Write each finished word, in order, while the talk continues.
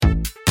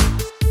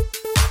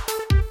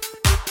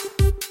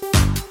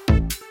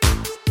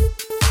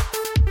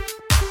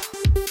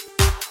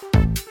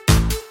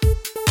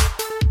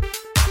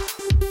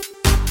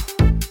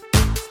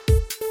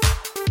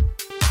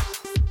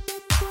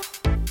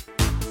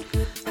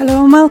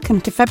Hello and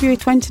welcome to February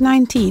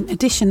 2019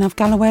 edition of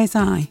Galloway's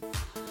Eye,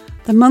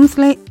 the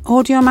monthly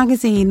audio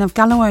magazine of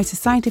Galloway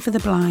Society for the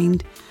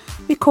Blind,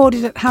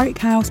 recorded at Harwick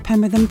House,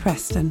 Penwith and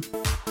Preston.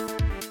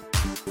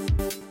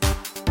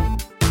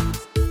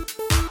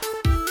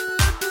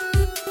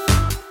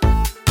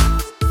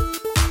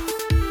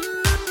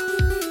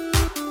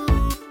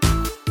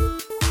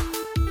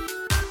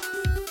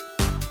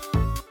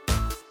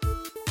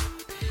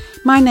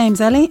 My name's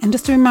Ellie, and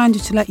just a reminder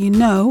to let you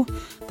know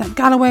that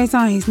Galloway's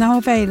Eye is now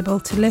available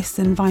to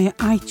listen via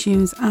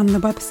iTunes and the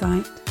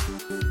website.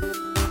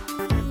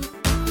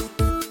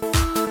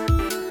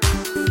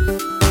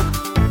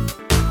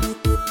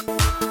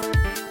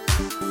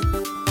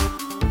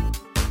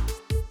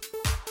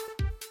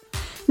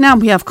 Now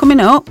we have coming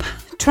up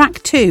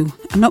Track 2,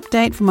 an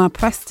update from our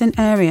Preston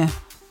area.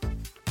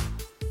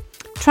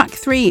 Track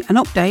 3, an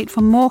update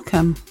from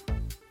Morecambe.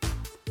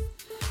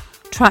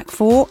 Track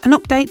 4, an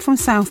update from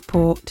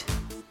Southport.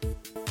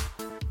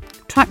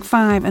 Track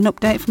 5, an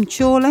update from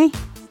Chorley.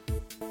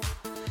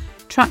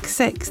 Track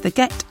 6, the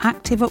Get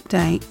Active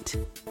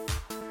update.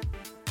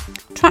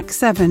 Track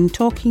 7,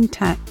 Talking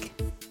Tech.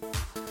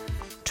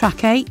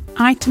 Track 8,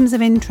 Items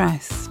of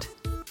Interest.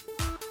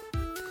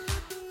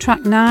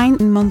 Track 9,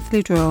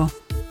 Monthly Draw.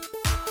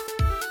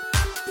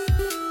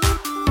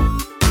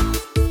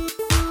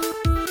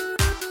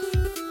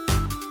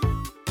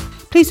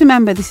 Please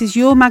remember, this is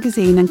your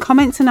magazine and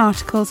comments and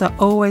articles are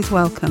always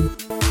welcome.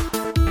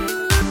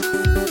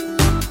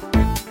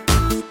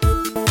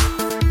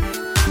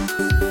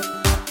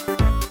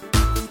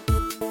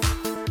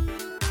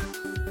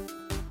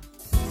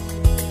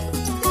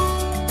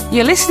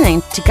 You're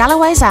listening to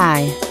Galloway's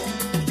Eye.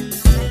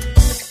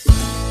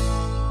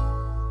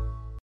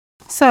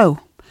 So,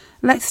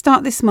 let's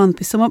start this month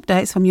with some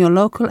updates from your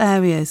local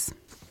areas.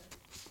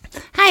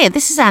 Hiya,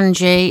 this is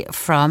Angie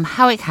from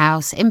Harwick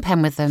House in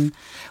Penwitham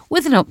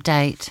with an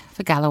update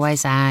for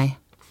Galloway's Eye.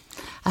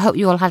 I hope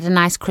you all had a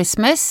nice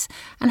Christmas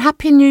and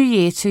Happy New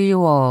Year to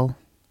you all.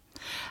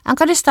 I'm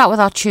going to start with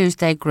our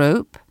Tuesday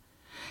group.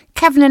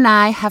 Kevin and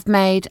I have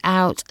made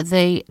out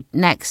the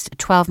next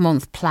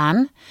 12-month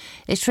plan.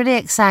 It's really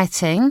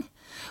exciting.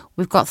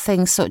 We've got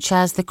things such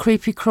as the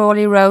Creepy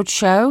Crawly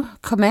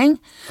Roadshow coming,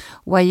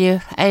 where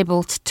you're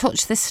able to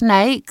touch the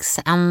snakes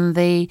and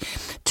the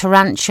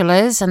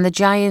tarantulas and the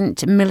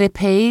giant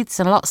millipedes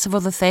and lots of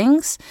other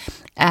things.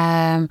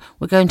 We're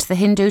going to the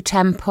Hindu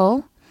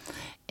temple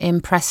in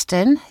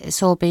Preston.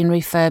 It's all been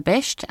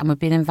refurbished and we've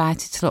been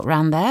invited to look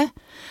around there.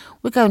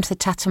 We're going to the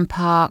Tatton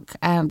Park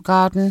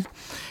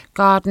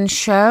garden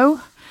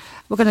show.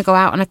 We're going to go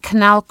out on a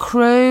canal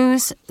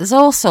cruise. There's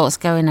all sorts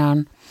going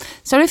on.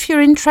 So if you're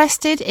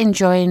interested in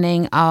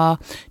joining our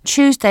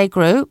Tuesday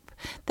group,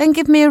 then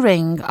give me a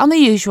ring on the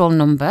usual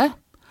number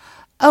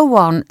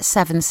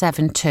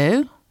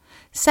 01772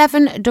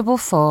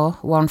 744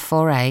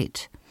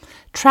 148.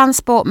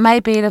 Transport may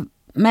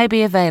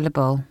be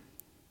available.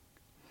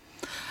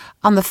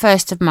 On the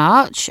 1st of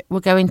March,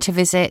 we're going to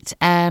visit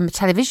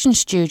television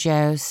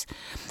studios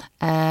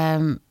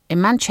in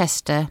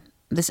Manchester.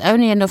 There's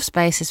only enough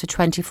spaces for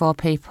 24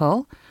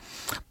 people,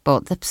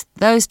 but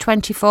those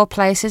 24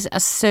 places are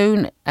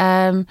soon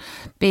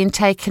being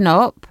taken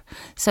up.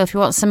 So if you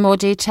want some more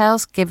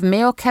details, give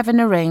me or Kevin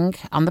a ring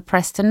on the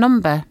Preston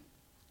number.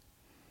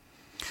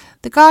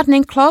 The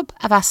Gardening Club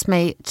have asked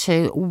me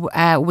to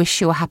wish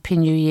you a Happy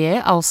New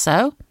Year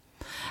also.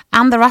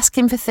 And they're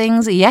asking for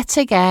things yet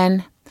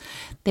again.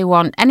 They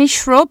want any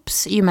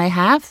shrubs you may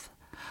have,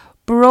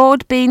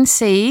 broad bean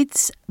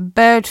seeds,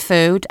 bird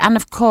food, and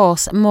of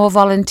course, more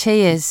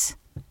volunteers.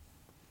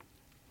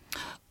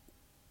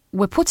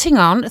 We're putting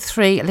on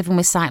 3 Living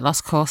with Sight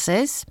Loss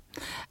courses.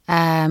 2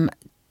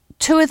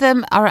 of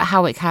them are at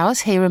Harwick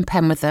House here in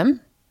Penwitham.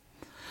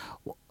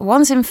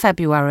 One's in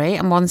February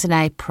and one's in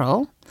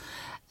April.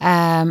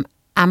 And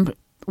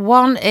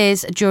one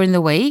is during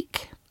the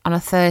week on a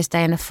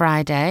Thursday and a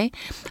Friday.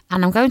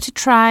 And I'm going to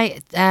try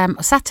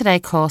Saturday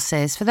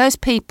courses for those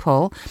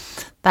people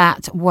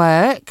that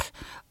work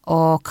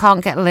or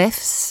can't get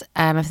lifts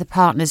if the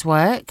partners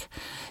work.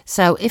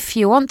 So if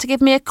you want to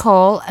give me a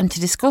call and to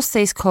discuss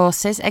these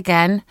courses,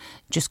 again,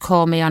 just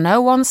call me on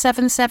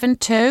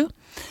 01772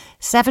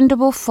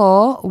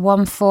 744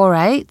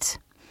 148.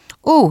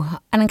 Oh,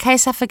 and in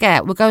case I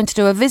forget, we're going to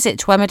do a visit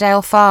to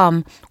Emmerdale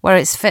Farm where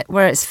it's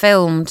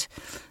filmed.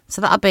 So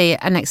that'll be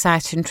an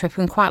exciting trip.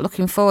 I'm quite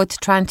looking forward to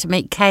trying to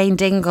meet Kane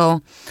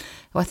Dingle,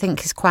 who I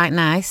think is quite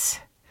nice.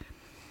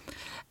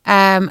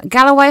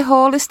 Galloway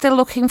Hall is still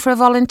looking for a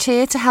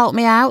volunteer to help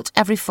me out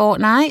every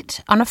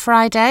fortnight on a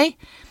Friday.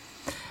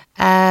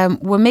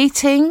 We're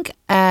meeting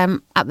at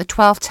the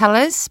 12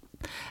 Tellers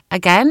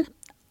again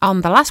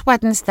on the last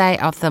Wednesday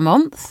of the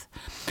month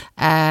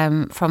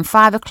from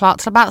 5 o'clock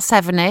to about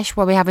 7ish,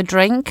 where we have a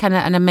drink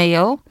and a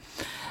meal.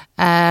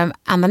 And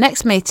the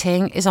next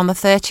meeting is on the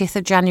 30th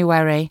of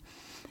January.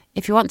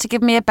 If you want to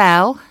give me a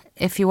bell,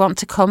 if you want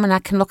to come, and I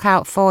can look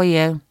out for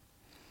you.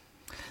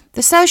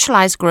 The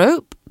Socialise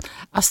group,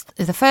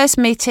 the first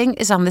meeting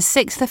is on the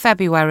 6th of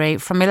February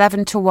from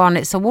 11 to 1.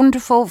 It's a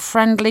wonderful,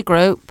 friendly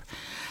group.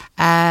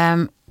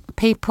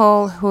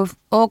 people who've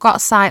all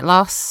got sight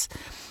loss,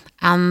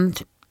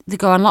 and they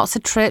go on lots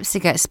of trips, they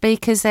get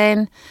speakers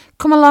in.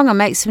 Come along and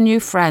make some new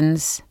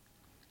friends.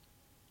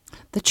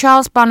 The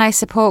Charles Bonnet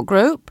Support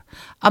Group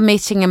are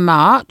meeting in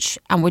March,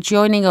 and we're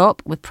joining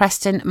up with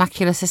Preston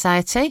Macular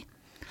Society.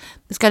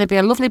 There's going to be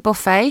a lovely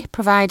buffet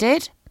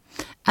provided,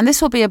 and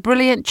this will be a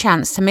brilliant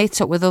chance to meet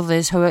up with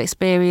others who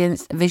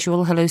experience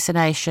visual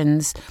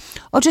hallucinations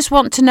or just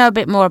want to know a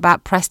bit more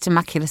about Preston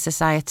Macular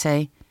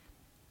Society.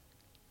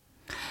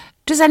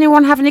 Does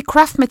anyone have any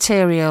craft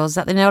materials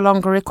that they no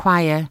longer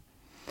require?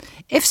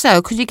 If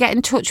so, could you get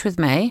in touch with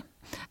me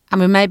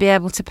and we may be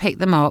able to pick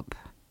them up?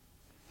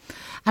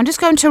 I'm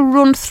just going to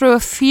run through a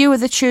few of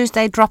the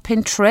Tuesday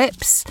drop-in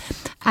trips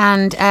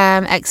and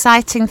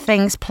exciting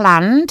things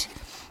planned.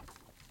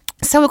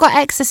 So we've got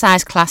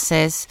exercise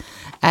classes,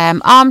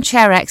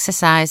 armchair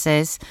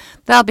exercises.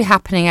 They'll be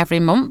happening every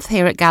month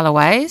here at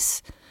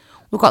Galloway's.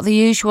 We've got the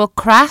usual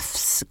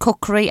crafts,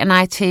 cookery and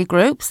IT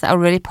groups that are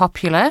really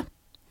popular.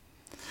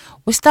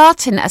 We're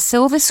starting a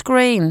silver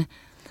screen.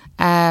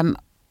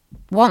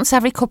 Once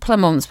every couple of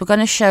months, we're going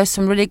to show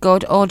some really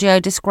good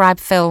audio-described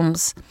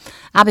films.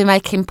 I'll be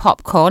making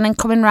popcorn and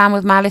coming round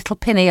with my little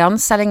pinny on,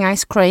 selling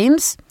ice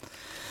creams.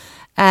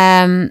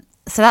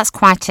 So that's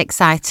quite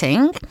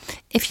exciting.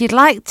 If you'd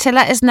like to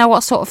let us know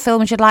what sort of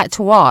films you'd like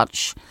to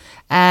watch,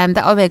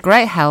 that would be a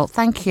great help.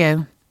 Thank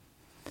you.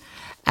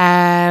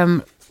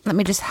 Let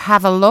me just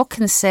have a look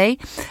and see.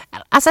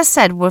 As I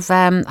said,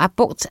 I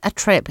booked a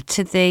trip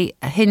to the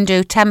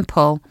Hindu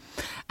temple,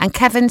 and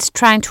Kevin's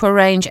trying to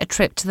arrange a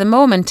trip to the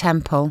Mormon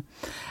temple,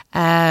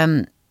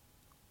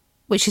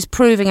 which is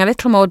proving a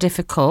little more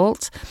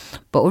difficult,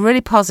 but we're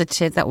really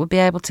positive that we'll be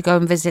able to go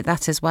and visit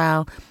that as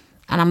well,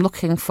 and I'm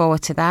looking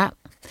forward to that.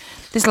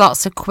 There's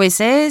lots of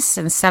quizzes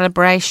and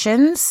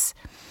celebrations.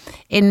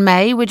 In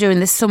May, we're doing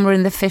the Summer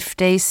in the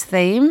 50s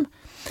theme.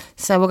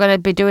 So we're going to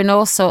be doing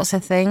all sorts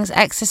of things,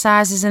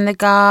 exercises in the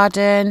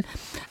garden,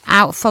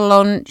 out for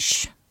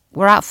lunch.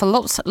 We're out for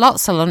lots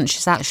of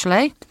lunches,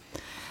 actually.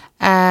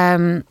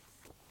 In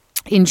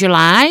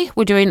July,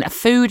 we're doing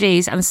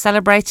foodies and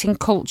celebrating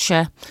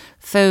culture,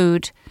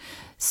 food.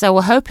 So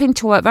we're hoping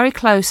to work very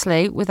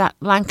closely with that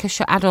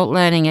Lancashire Adult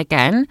Learning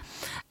again.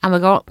 And we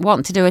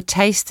want to do a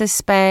taste of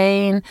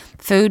Spain,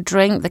 food,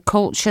 drink, the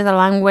culture, the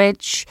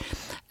language.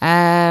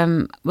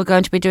 We're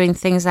going to be doing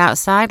things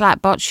outside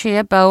like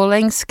boccia,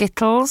 bowling,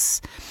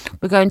 skittles.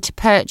 We're going to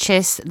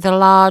purchase the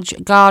large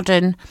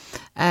garden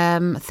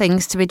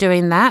things to be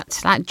doing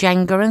that, like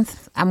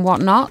Jenga and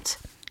whatnot.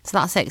 So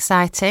that's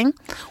exciting.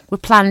 We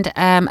planned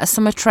a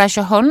summer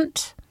treasure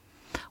hunt,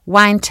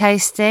 wine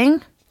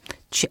tasting,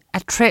 a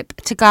trip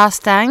to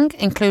Garstang,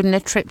 including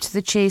a trip to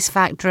the cheese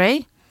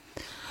factory.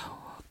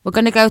 We're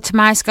going to go to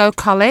Myerscough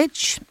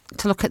College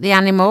to look at the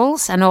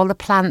animals and all the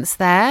plants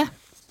there.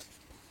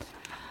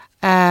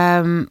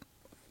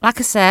 Like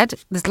I said,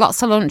 there's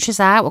lots of lunches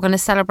out. We're going to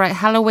celebrate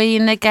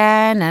Halloween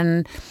again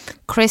and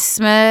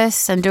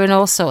Christmas and doing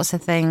all sorts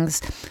of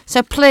things.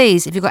 So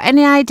please, if you've got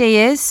any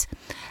ideas,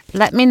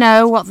 let me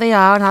know what they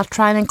are and I'll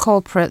try and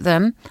incorporate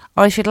them.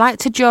 Or if you'd like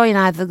to join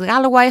either the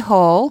Galloway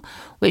Hall,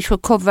 which will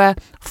cover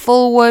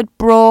Fulwood,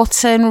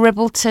 Broughton,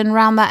 Ribbleton,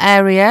 around that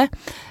area,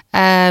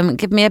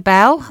 give me a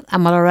bell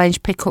and we'll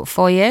arrange pick up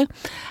for you.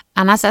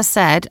 And as I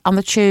said, on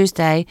the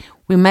Tuesday,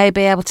 we may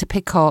be able to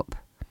pick up.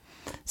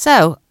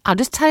 So I'll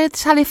just tell you the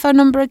telephone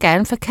number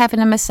again for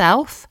Kevin and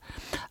myself.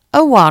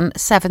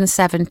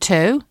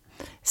 01772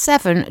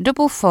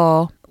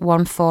 744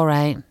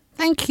 148.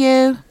 Thank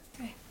you.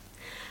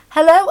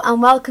 Hello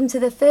and welcome to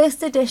the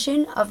first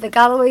edition of the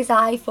Galloway's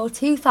Eye for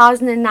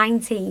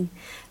 2019.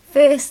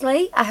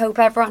 Firstly, I hope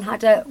everyone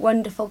had a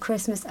wonderful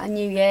Christmas and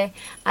New Year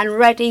and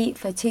ready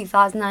for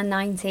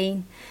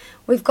 2019.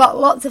 We've got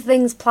lots of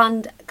things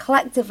planned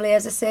collectively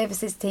as a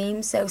services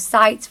team, so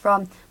sites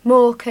from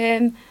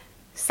Morecambe,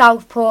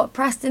 Southport,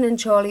 Preston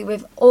and Chorley,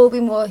 we've all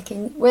been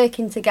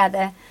working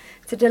together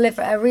to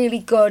deliver a really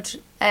good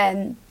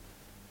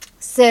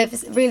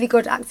service, really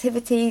good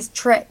activities,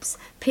 trips,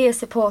 peer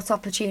support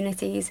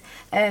opportunities,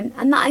 and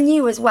that are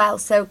new as well.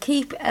 So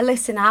keep a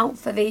listen out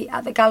for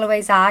at the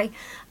Galloway's Eye,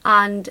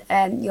 and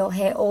you'll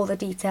hear all the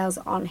details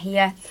on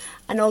here.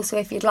 And also,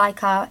 if you'd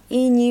like our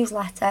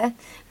e-newsletter,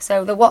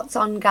 so the What's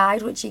On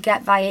guide, which you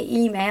get via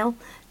email,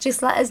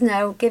 just let us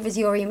know, give us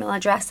your email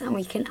address, and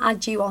we can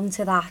add you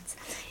onto that.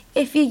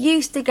 If you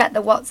used to get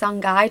the What's On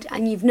guide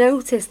and you've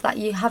noticed that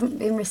you haven't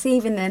been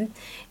receiving them,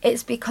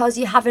 it's because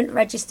you haven't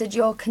registered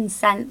your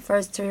consent for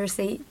us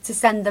to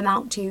send them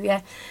out to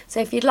you. So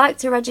if you'd like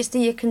to register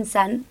your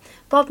consent,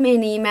 bob me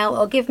an email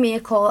or give me a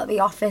call at the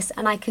office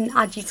and I can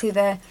add you to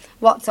the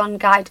What's On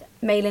guide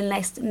mailing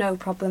list, no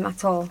problem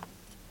at all.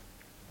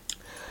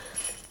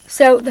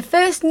 So the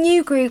first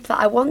new group that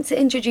I want to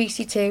introduce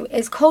you to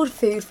is called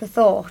Food for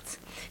Thought.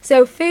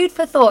 So Food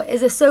for Thought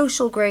is a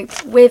social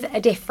group with a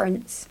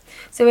difference.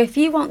 So if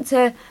you want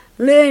to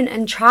learn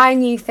and try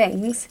new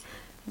things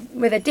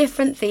with a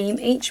different theme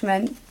each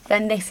month,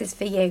 then this is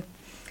for you.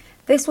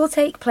 This will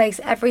take place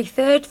every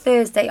third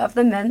Thursday of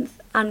the month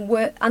and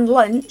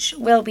lunch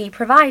will be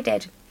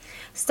provided.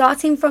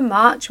 Starting from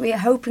March, we are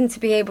hoping to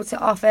be able to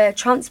offer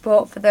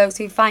transport for those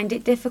who find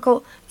it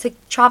difficult to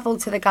travel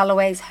to the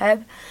Galloway's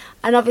hub,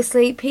 and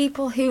obviously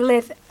people who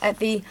live at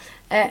the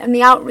in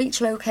the outreach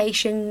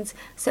locations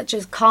such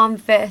as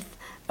Carnforth,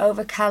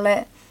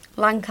 Overkellet,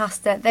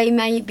 Lancaster, they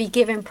may be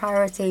given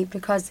priority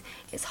because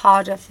it's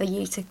harder for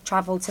you to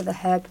travel to the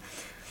hub.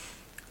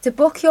 To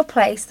book your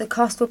place, the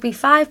cost will be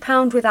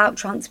 £5 without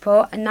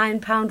transport and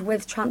 £9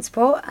 with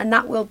transport, and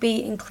that will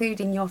be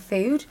including your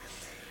food.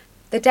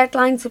 The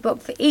deadline to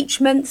book for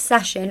each month's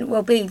session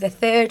will be the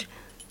third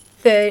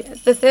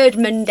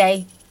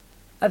Monday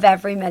of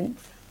every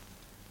month.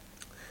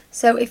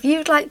 So if you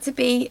would like to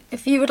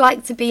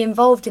be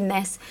involved in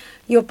this,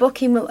 your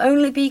booking will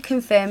only be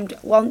confirmed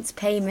once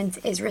payment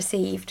is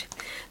received.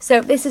 So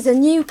this is a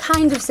new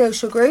kind of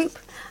social group,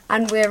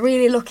 and we're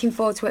really looking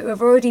forward to it.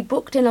 We've already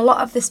booked in a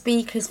lot of the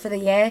speakers for the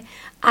year,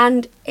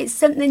 and it's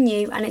something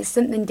new and it's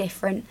something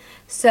different.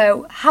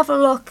 So have a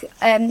look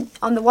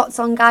on the What's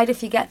On guide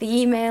if you get the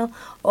email,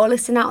 or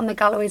listen out on the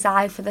Galloway's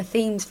Eye for the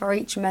themes for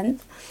each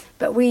month.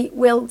 But we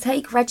will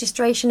take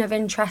registration of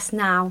interest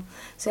now.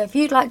 So if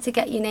you'd like to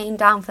get your name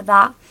down for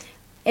that,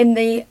 in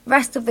the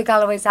rest of the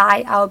Galloway's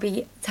Eye, I'll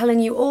be telling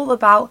you all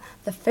about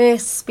the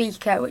first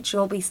speaker, which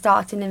will be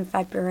starting in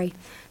February.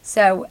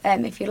 So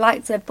if you'd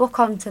like to book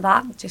onto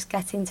that, just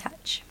get in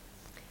touch.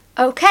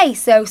 Okay,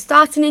 so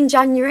starting in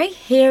January,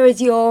 here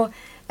is your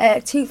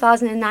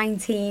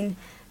 2019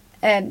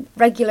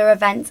 regular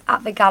event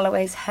at the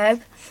Galloway's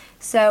Hub.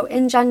 So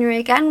in January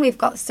again, we've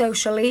got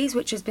Social Ease,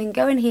 which has been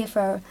going here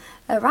for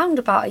around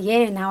about a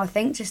year now, I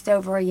think, just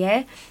over a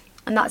year.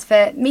 And that's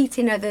for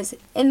meeting others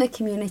in the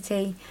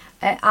community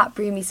at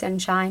Broomy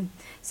Sunshine.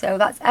 So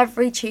that's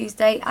every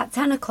Tuesday at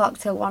 10 o'clock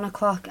till 1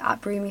 o'clock at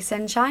Broomy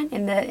Sunshine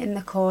in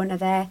the corner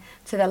there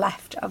to the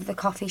left of the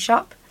coffee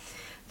shop.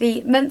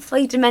 The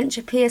monthly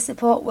dementia peer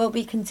support will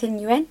be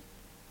continuing,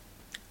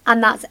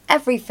 and that's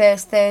every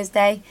first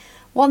Thursday,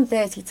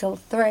 1:30 till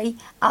 3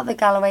 at the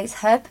Galloway's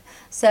Hub.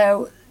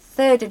 So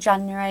 3rd of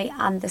January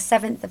and the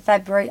 7th of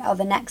February are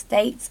the next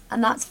dates,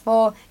 and that's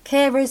for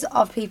carers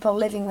of people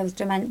living with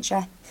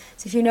dementia.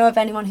 So if you know of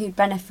anyone who'd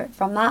benefit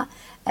from that,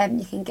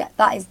 you can get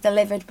that. Is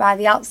delivered by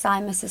the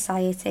Alzheimer's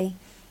Society.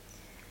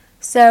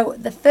 So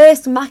the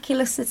first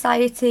Macular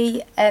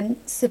Society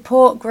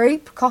support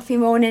group coffee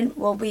morning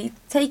will be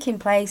taking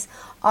place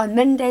on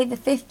Monday the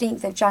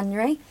 15th of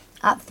January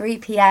at 3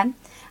 p.m.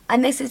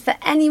 And this is for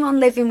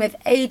anyone living with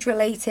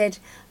age-related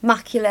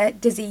macular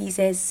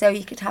diseases. So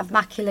you could have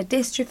macular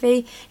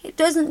dystrophy. It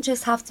doesn't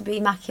just have to be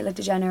macular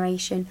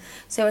degeneration.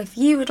 So if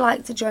you would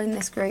like to join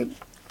this group,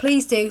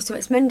 please do. So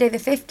it's Monday the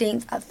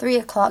 15th at 3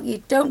 o'clock.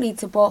 You don't need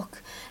to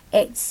book.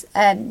 It's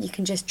you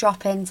can just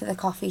drop into the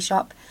coffee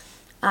shop,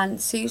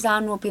 and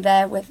Suzanne will be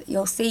there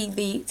you'll see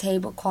the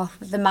tablecloth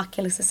with the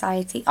Macular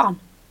Society on.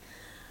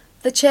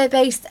 The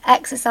chair-based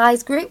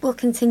exercise group will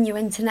continue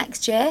into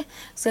next year.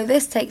 So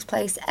this takes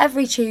place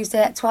every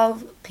Tuesday at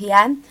 12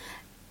 p.m.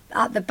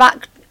 at the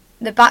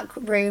back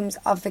rooms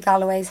of the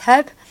Galloway's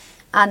Hub,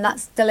 and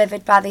that's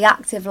delivered by the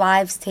Active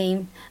Lives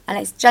team, and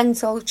it's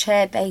gentle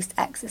chair-based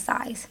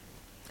exercise.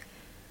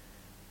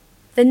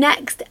 The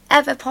next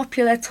ever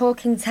popular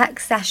Talking Tech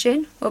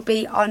session will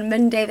be on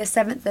Monday the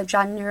 7th of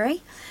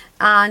January,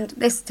 and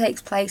this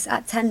takes place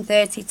at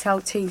 10:30 till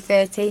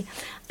 2:30.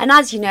 And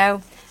as you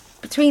know,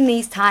 between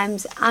these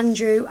times,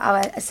 Andrew,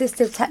 our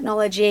assistive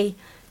technology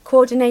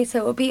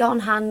coordinator, will be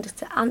on hand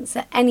to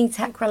answer any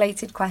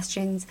tech-related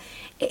questions.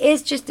 It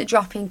is just a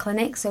drop-in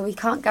clinic, so we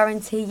can't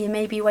guarantee you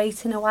may be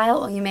waiting a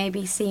while or you may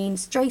be seen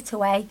straight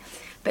away,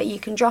 but you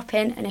can drop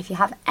in, and if you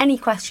have any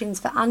questions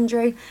for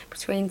Andrew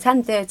between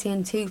 10:30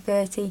 and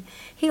 2:30,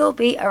 he'll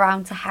be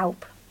around to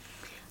help.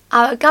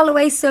 Our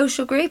Galloway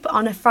social group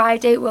on a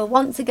Friday will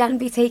once again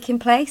be taking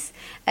place,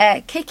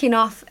 kicking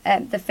off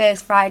the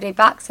first Friday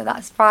back, so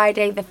that's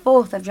Friday the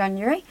 4th of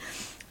January,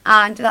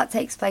 and that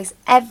takes place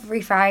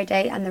every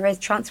Friday, and there is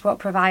transport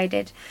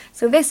provided.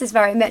 So this is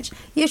very much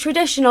your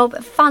traditional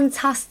but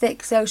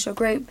fantastic social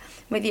group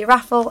with your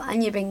raffle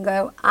and your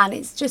bingo, and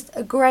it's just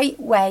a great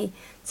way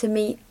to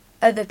meet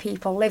other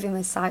people living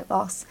with sight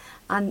loss.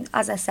 And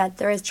as I said,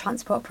 there is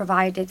transport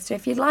provided. So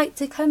if you'd like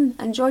to come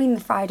and join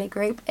the Friday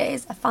group, it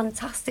is a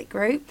fantastic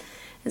group.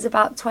 There's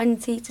about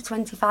 20 to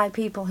 25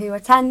 people who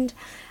attend,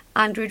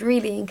 and we'd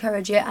really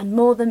encourage you, and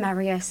more the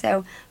merrier.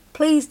 So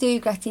please do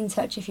get in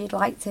touch if you'd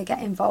like to get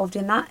involved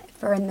in that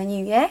for in the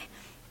new year.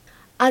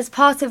 As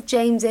part of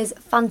James's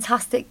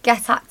fantastic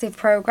Get Active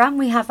programme,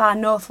 we have our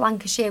North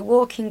Lancashire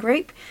walking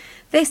group.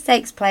 This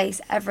takes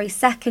place every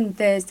second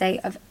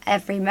Thursday of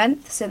every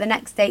month, so the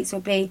next dates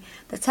will be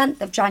the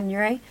 10th of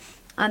January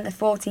and the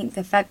 14th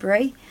of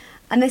February.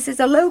 And this is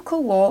a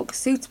local walk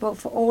suitable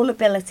for all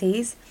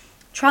abilities.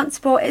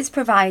 Transport is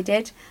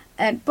provided,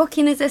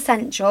 booking is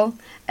essential.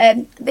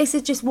 This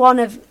is just one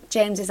of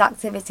James's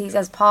activities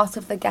as part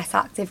of the Get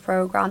Active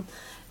programme.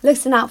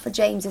 Listen out for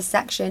James's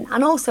section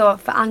and also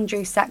for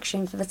Andrew's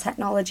section for the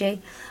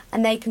technology,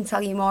 and they can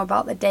tell you more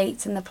about the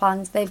dates and the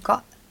plans they've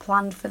got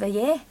planned for the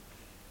year.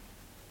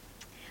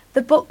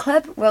 The book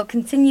club will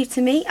continue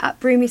to meet at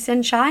Broomy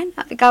Sunshine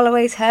at the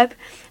Galloway's Hub.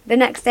 The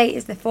next date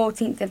is the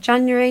 14th of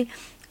January,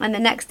 and the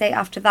next date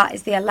after that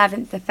is the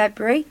 11th of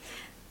February.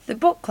 The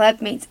book club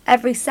meets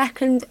every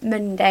second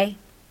Monday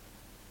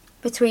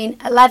between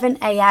 11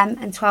 a.m.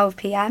 and 12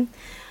 p.m.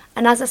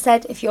 And as I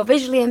said, if you're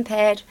visually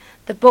impaired,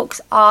 the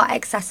books are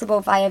accessible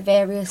via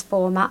various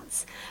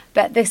formats.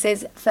 But this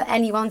is for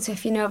anyone, so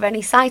if you know of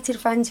any sighted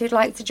friends who'd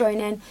like to join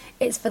in,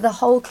 it's for the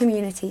whole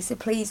community, so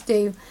please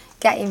do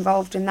get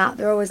involved in that.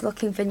 They're always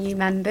looking for new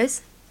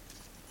members.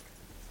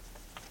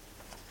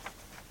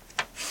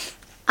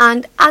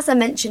 And as I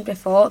mentioned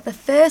before, the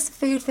first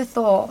food for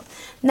thought.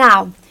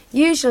 Now,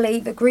 usually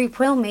the group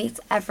will meet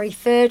every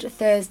third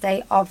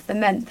Thursday of the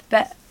month,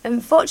 but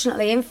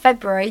unfortunately in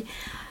February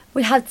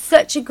we had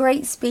such a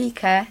great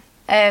speaker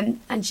and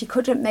she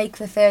couldn't make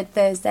the third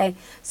Thursday,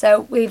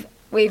 so we've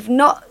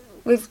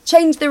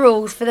changed the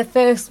rules for the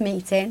first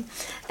meeting.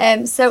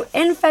 So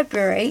in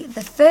February,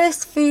 the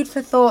first Food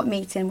for Thought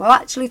meeting will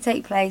actually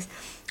take place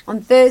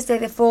on Thursday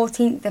the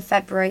 14th of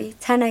February,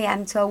 10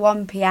 a.m. till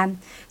 1 p.m.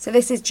 So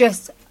this is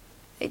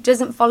it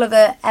doesn't follow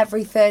the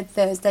every third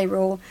Thursday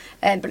rule,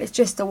 but it's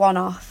just a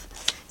one-off.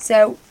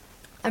 So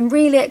I'm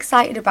really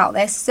excited about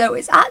this. So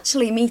it's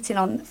actually meeting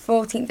on the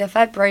 14th of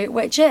February,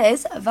 which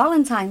is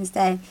Valentine's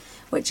Day,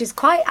 which is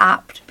quite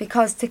apt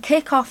because to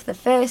kick off the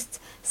first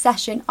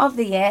session of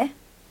the year,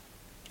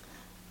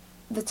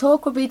 the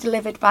talk will be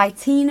delivered by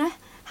Tina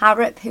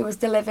Harrop, who has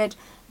delivered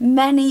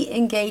many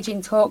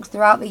engaging talks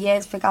throughout the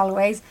years for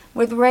Galloway's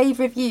with rave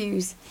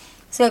reviews.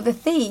 So the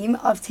theme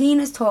of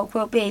Tina's talk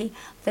will be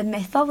the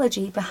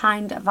mythology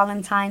behind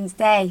Valentine's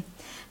Day.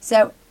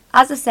 So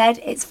as I said,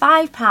 it's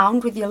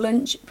 £5 with your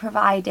lunch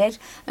provided.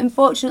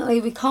 Unfortunately,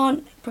 we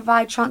can't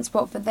provide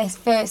transport for this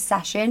first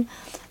session,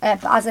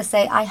 but as I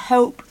say, I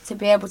hope to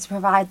be able to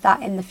provide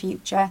that in the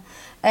future.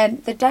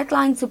 The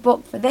deadline to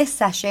book for this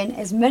session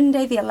is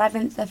Monday the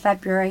 11th of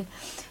February.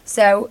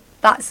 So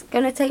that's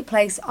going to take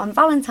place on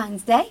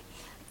Valentine's Day,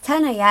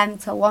 10 a.m.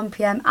 till 1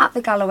 p.m. at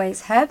the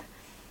Galloway's Hub.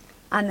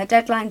 And the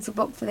deadline to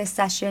book for this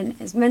session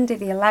is Monday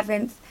the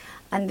 11th.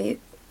 And the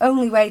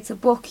only way to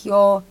book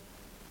your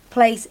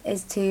place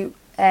is to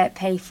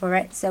pay for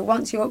it. So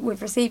once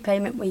we've received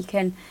payment, we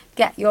can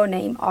get your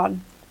name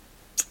on.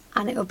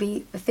 And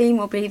the theme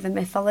will be the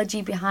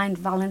mythology behind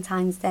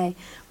Valentine's Day,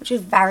 which is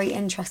very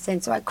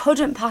interesting. So I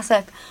couldn't pass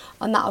up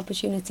on that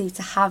opportunity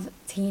to have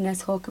Tina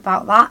talk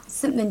about that.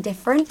 Something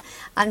different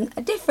and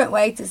a different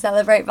way to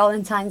celebrate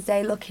Valentine's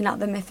Day, looking at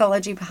the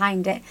mythology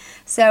behind it.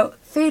 So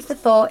food for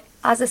thought,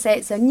 as I say,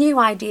 it's a new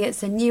idea,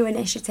 it's a new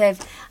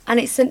initiative, and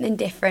it's something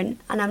different.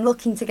 And I'm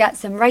looking to get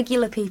some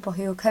regular people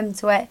who will come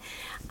to it.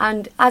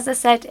 And as I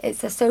said,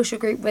 it's a social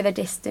group with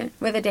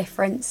a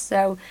difference.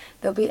 So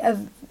there'll be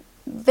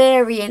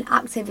varying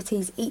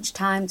activities each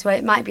time. So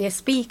it might be a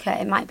speaker,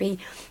 it might be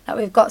that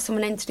we've got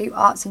someone in to do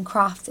arts and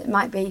crafts, it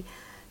might be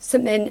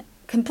something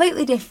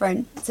completely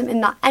different,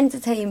 something that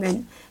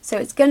entertainment. So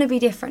it's going to be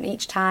different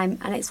each time,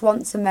 and it's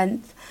once a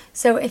month.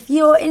 So if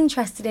you're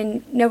interested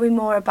in knowing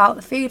more about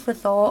the Food for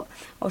Thought,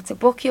 or to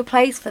book your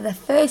place for the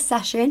first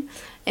session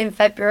in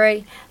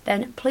February,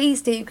 then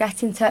please do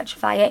get in touch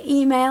via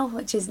email,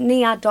 which is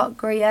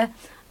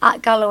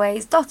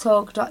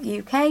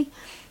nia.greer@galloways.org.uk,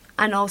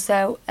 and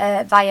also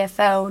via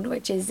phone,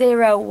 which is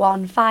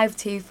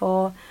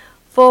 01524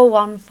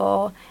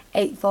 414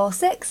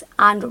 846,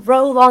 and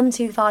roll on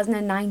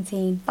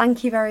 2019.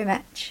 Thank you very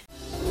much.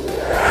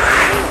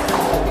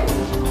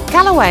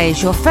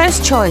 Galloway's, your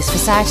first choice for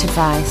sight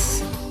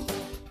advice.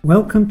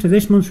 Welcome to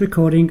this month's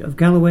recording of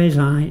Galloway's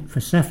Eye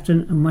for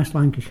Sefton and West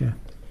Lancashire.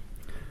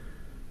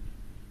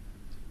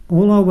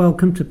 All are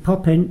welcome to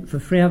pop in for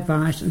free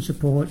advice and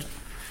support,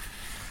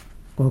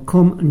 or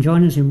come and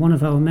join us in one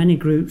of our many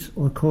groups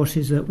or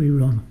courses that we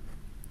run.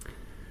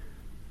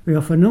 We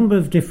offer a number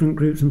of different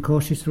groups and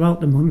courses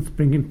throughout the month,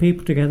 bringing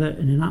people together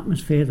in an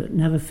atmosphere that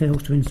never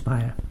fails to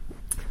inspire.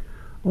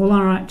 All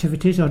our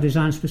activities are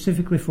designed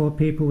specifically for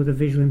people with a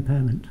visual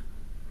impairment.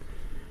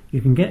 You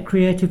can get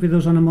creative with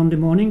us on a Monday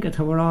morning at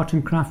our art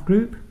and craft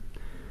group.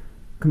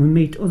 Come and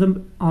meet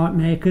other art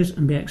makers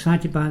and be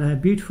excited by their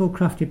beautiful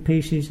crafted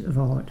pieces of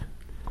art.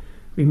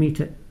 We meet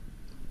at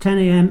 10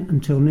 a.m.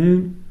 until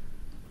noon,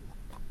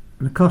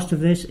 and the cost of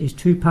this is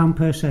 £2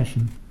 per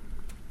session.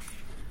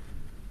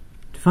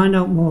 To find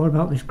out more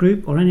about this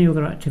group or any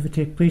other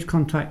activity, please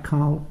contact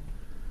Carl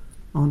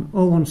on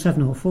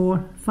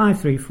 01704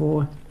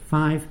 534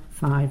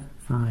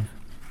 555.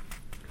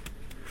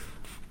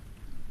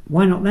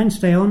 Why not then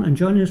stay on and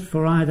join us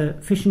for either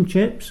fish and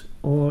chips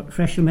or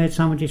freshly made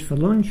sandwiches for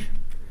lunch,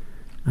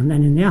 and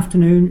then in the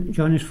afternoon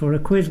join us for a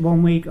quiz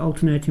one week,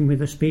 alternating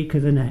with a speaker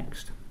the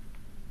next.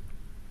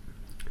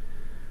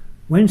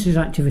 Wednesday's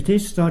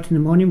activities start in the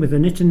morning with a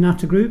knit and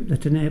natter group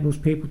that enables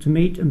people to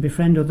meet and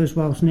befriend others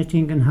whilst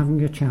knitting and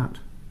having a chat.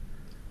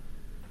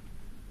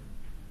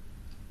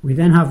 We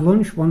then have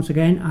lunch, once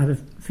again either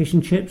fish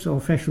and chips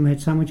or freshly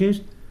made sandwiches,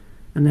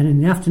 and then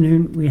in the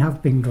afternoon we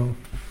have bingo.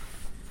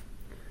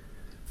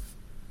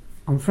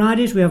 On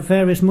Fridays we have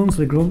various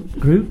monthly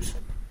groups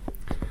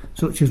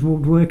such as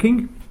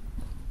woodworking,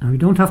 And you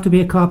don't have to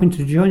be a carpenter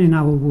to join in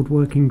our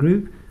woodworking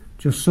group,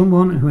 just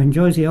someone who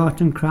enjoys the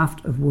art and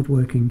craft of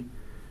woodworking.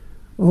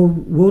 All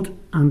wood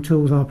and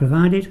tools are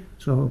provided,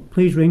 so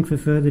please ring for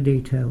further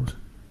details.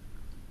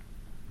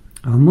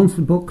 Our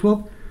monthly book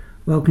club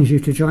welcomes you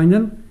to join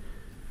them.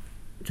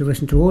 To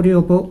listen to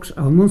audiobooks,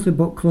 our monthly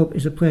book club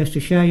is a place to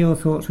share your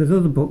thoughts with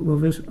other book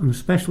lovers on a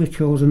specially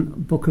chosen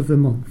book of the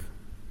month.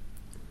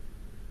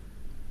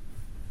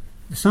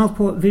 The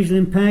Southport Visually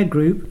Impaired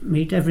group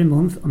meet every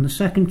month on the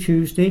second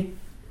Tuesday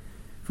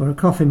for a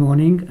coffee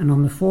morning and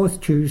on the fourth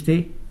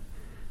Tuesday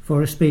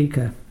for a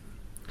speaker.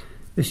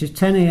 This is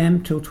 10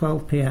 a.m. till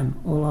 12 p.m.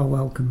 All are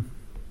welcome.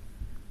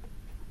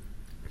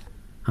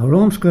 Our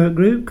Ormskirk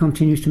group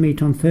continues to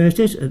meet on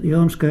Thursdays at the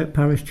Ormskirk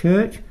Parish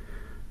Church,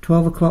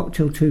 12 o'clock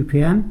till 2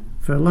 p.m.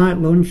 for a light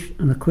lunch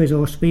and a quiz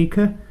or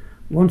speaker.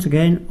 Once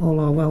again, all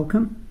are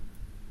welcome.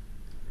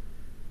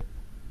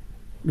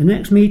 The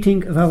next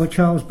meeting of our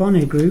Charles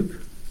Bonnet group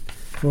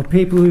for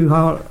people who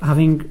are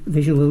having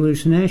visual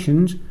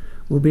hallucinations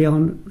will be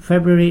on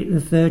February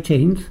the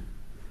 13th,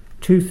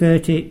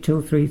 2:30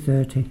 till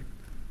 3:30.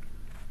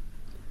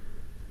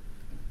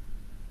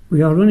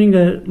 We are running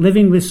a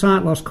Living with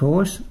Sight Loss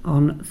course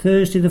on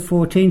Thursday the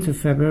 14th of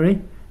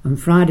February and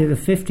Friday the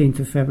 15th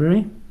of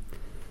February.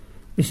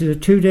 This is a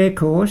 2-day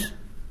course.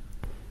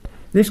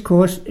 This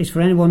course is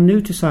for anyone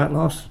new to sight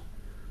loss,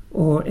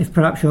 or if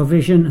perhaps your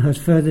vision has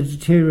further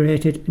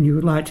deteriorated and you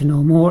would like to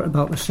know more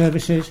about the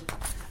services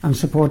and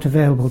support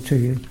available to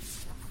you.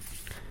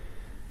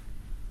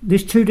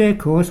 This 2-day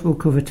course will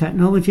cover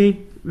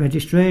technology,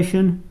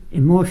 registration,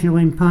 emotional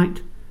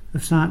impact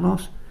of sight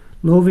loss,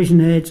 low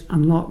vision aids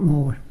and a lot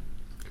more.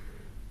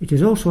 It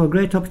is also a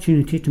great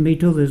opportunity to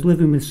meet others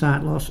living with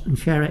sight loss and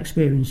share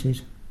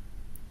experiences.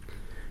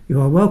 You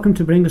are welcome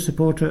to bring a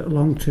supporter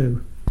along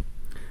too.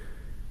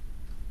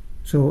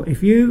 So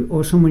if you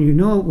or someone you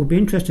know will be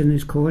interested in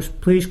this course,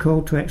 please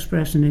call to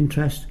express an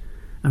interest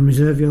and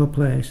reserve your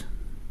place.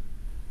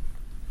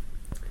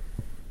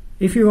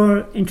 If you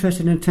are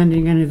interested in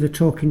attending any of the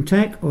Talking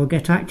Tech or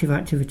Get Active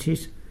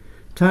activities,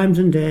 times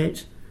and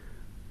dates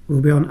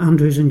will be on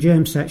Andrew's and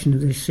James' section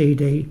of this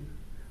CD,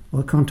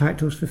 or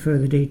contact us for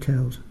further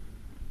details.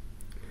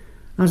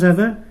 As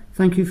ever,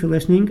 thank you for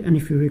listening, and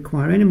if you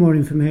require any more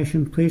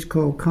information, please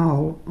call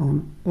Carl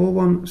on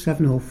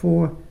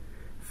 01704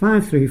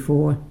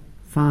 534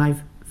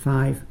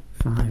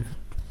 555.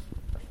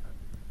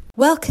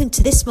 Welcome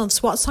to this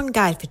month's What's On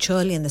guide for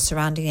Chorley and the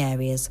surrounding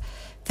areas.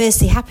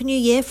 Firstly, Happy New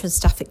Year from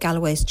staff at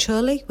Galloway's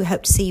Chorley. We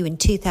hope to see you in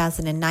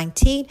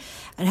 2019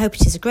 and hope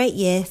it is a great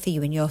year for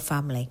you and your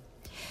family.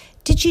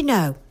 Did you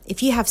know,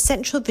 if you have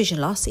central vision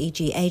loss,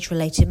 e.g.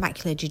 age-related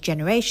macular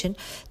degeneration,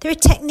 there are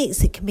techniques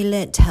that can be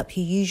learnt to help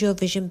you use your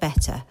vision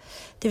better.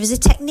 There is a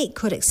technique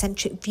called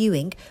eccentric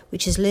viewing,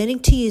 which is learning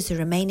to use the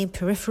remaining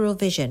peripheral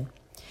vision.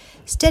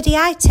 Steady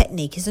eye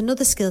technique is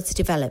another skill to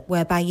develop,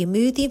 whereby you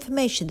move the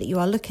information that you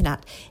are looking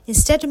at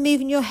instead of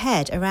moving your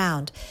head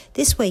around.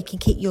 This way you can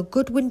keep your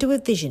good window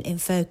of vision in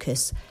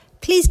focus.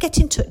 Please get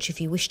in touch if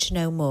you wish to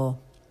know more.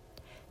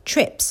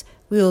 Trips.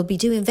 We will be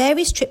doing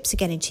various trips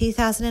again in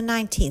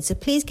 2019, so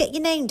please get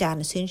your name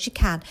down as soon as you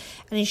can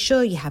and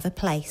ensure you have a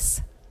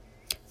place.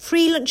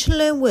 Free Lunch and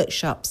Learn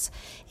workshops.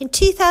 In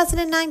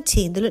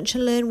 2019, the Lunch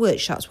and Learn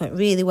workshops went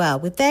really well,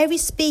 with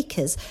various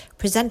speakers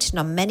presenting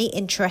on many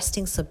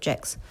interesting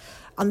subjects.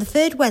 On the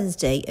third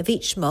Wednesday of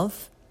each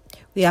month,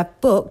 we have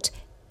booked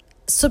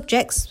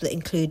subjects that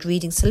include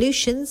reading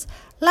solutions,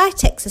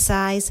 light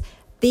exercise,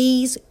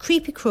 bees,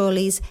 creepy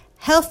crawlies,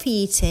 healthy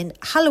eating,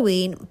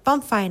 Halloween,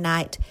 bonfire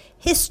night,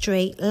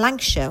 history,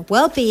 Lancashire,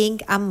 well-being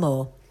and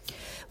more.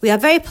 We are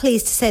very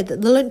pleased to say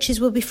that the lunches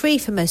will be free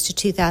for most of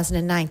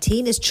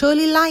 2019, as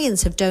Chorley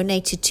Lions have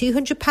donated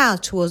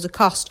 £200 towards the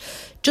cost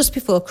just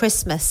before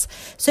Christmas.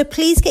 So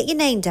please get your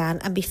name down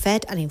and be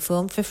fed and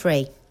informed for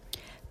free.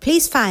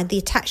 Please find the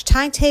attached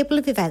timetable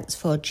of events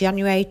for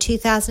January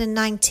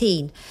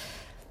 2019.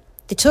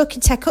 The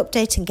Talking Tech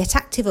update and Get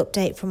Active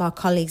update from our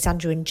colleagues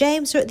Andrew and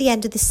James are at the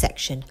end of this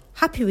section.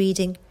 Happy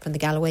reading from the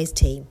Galloway's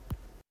team.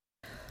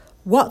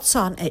 What's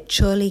on at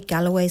Chorley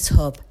Galloway's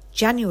Hub,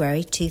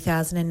 January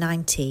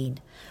 2019.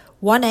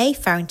 1A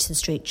Farrington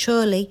Street,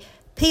 Chorley,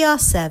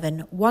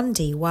 PR7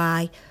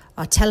 1DY.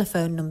 Our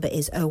telephone number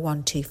is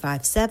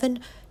 01257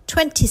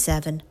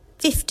 27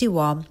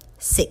 51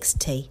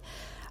 60.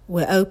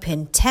 We're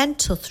open 10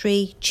 till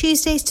 3,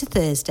 Tuesdays to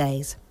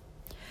Thursdays.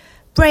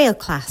 Braille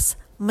class,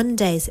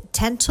 Mondays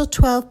 10 till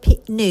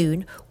 12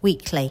 noon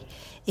weekly.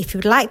 If you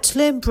would like to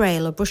learn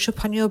Braille or brush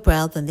up on your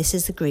Braille, then this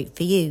is the group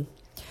for you.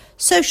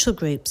 Social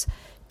groups,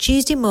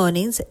 Tuesday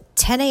mornings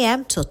 10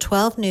 a.m. till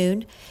 12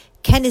 noon.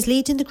 Ken is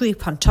leading the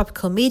group on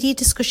topical media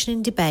discussion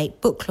and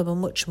debate, book club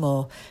and much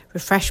more.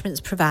 Refreshments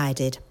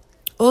provided.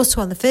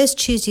 Also on the first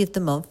Tuesday of the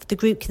month, the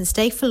group can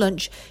stay for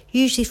lunch,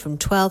 usually from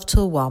 12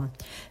 till 1.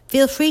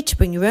 Feel free to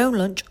bring your own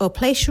lunch or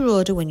place your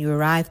order when you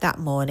arrive that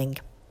morning.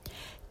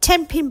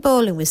 10-pin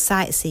bowling with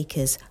sight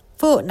seekers,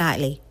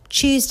 fortnightly,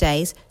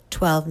 Tuesdays,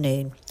 12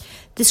 noon.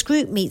 This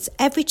group meets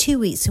every 2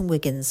 weeks in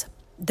Wiggins.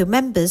 The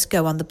members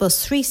go on the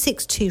bus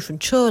 362 from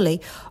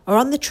Chorley or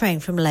on the train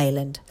from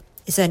Leyland.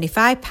 It's only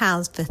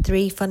 £5 for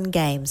 3 fun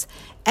games.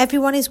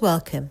 Everyone is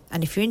welcome,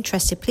 and if you're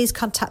interested, please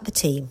contact the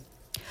team.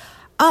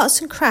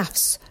 Arts and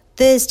Crafts,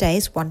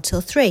 Thursdays 1 till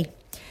 3.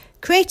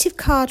 Creative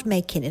card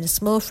making in a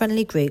small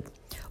friendly group.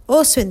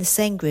 Also in the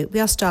same group, we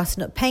are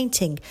starting up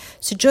painting,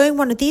 so join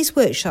one of these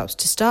workshops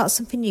to start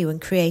something new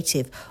and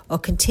creative or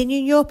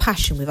continue your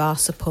passion with our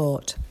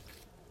support.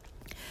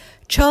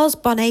 Charles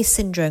Bonnet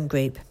Syndrome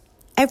Group.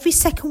 Every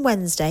second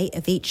Wednesday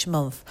of each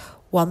month,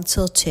 1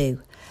 till 2.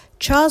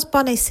 Charles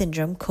Bonnet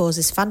syndrome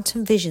causes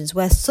phantom visions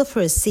where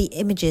sufferers see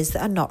images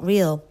that are not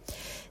real.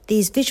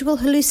 These visual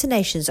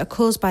hallucinations are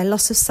caused by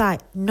loss of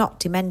sight, not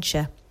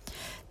dementia.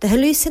 The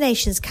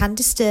hallucinations can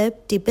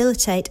disturb,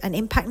 debilitate and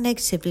impact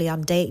negatively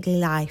on daily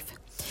life.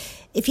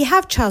 If you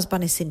have Charles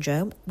Bonnet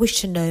syndrome, wish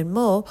to know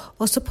more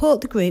or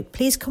support the group,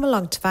 please come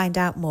along to find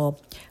out more.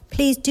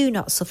 Please do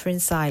not suffer in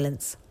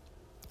silence.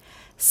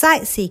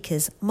 Sight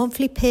Seekers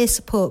monthly peer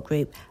support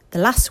group, the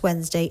last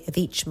Wednesday of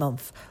each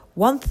month,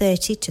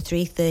 1:30 to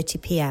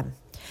 3:30 p.m.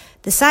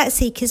 The Sight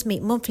Seekers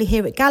meet monthly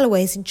here at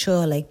Galloway's in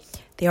Chorley.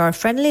 They are a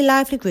friendly,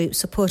 lively group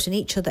supporting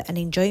each other and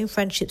enjoying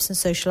friendships and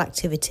social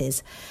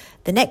activities.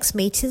 The next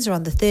meetings are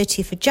on the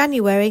 30th of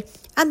January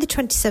and the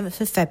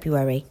 27th of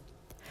February.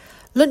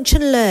 Lunch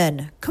and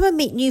Learn. Come and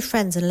meet new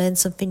friends and learn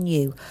something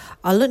new.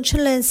 Our Lunch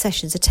and Learn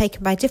sessions are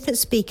taken by different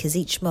speakers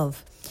each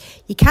month.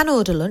 You can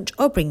order lunch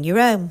or bring your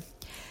own.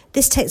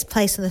 This takes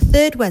place on the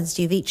third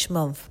Wednesday of each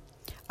month.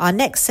 Our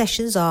next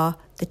sessions are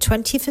the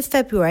 20th of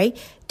February,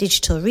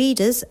 Digital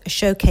Readers, a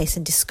showcase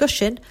and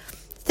discussion,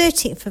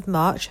 13th of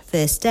March,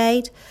 First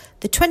Aid,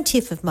 the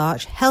 20th of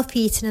March,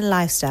 Healthy Eating and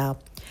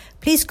Lifestyle.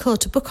 Please call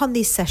to book on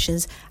these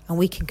sessions and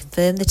we can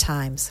confirm the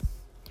times.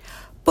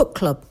 Book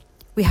Club.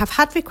 We have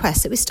had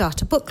requests that we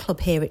start a book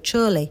club here at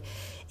Chorley.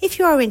 If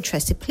you are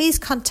interested, please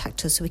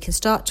contact us so we can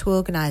start to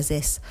organise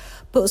this.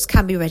 Books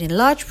can be read in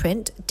large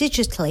print,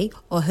 digitally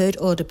or heard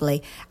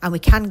audibly, and we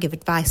can give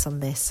advice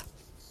on this.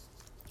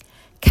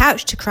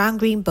 Couch to Crown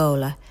Green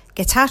Bowler.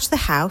 Get out of the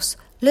house,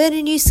 learn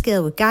a new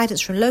skill with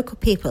guidance from local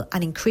people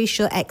and increase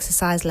your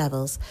exercise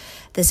levels.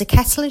 There's a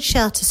kettle and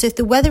shelter, so if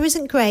the weather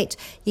isn't great,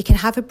 you can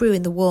have a brew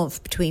in the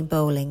warmth between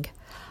bowling.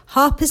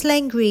 Harper's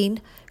Lane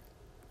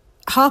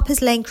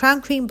Crown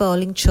Green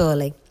Bowling,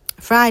 Chorley.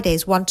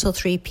 Fridays 1 till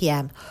 3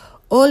 p.m.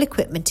 All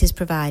equipment is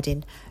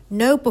provided.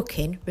 No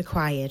booking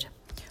required.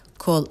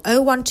 Call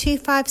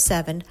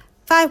 01257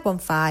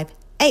 515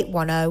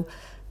 810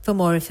 for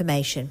more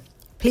information.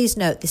 Please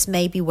note this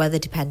may be weather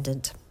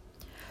dependent.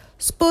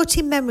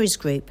 Sporting Memories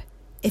Group.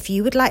 If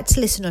you would like to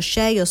listen or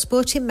share your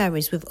sporting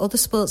memories with other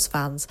sports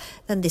fans,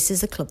 then this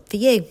is a club for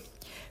you.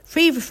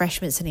 Free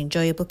refreshments and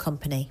enjoyable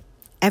company.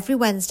 Every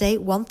Wednesday,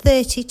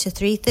 1:30 to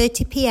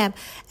 3:30 p.m.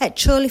 at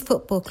Chorley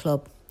Football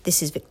Club.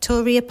 This is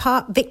Victory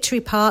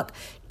Park,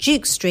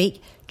 Duke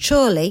Street,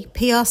 Chorley,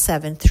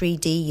 PR7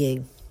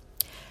 3DU.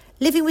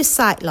 Living with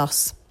Sight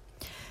Loss.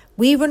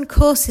 We run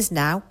courses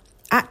now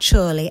at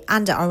Chorley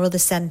and at our other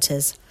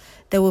centres.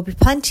 There will be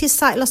plenty of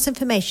sight loss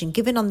information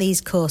given on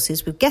these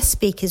courses with guest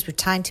speakers with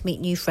time to meet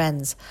new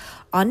friends.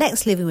 Our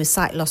next Living with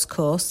Sight Loss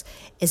course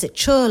is at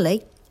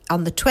Chorley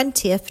on the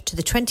 20th to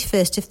the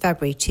 21st of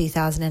February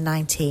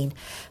 2019.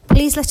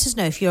 Please let us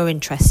know if you're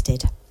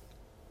interested.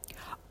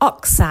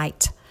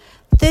 Oxsight,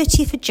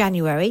 30th of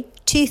January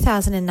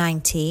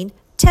 2019,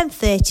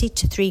 10:30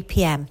 to 3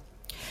 p.m.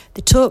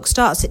 The talk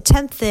starts at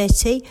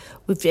 10:30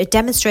 with a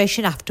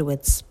demonstration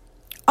afterwards.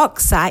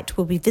 Oxsight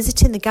will be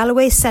visiting the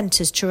Galloway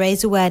centres to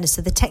raise awareness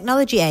of the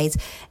technology aids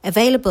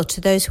available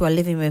to those who are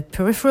living with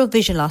peripheral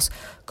vision loss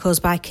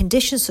caused by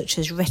conditions such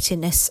as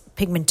retinitis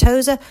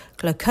pigmentosa,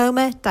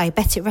 glaucoma,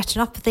 diabetic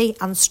retinopathy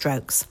and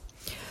strokes.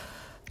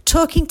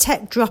 Talking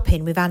Tech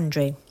Drop-In with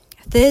Andrew.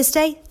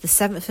 Thursday, the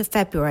 7th of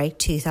February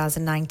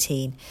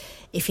 2019.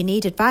 If you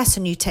need advice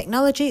on new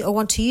technology or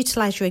want to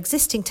utilise your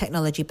existing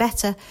technology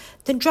better,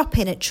 then drop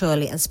in at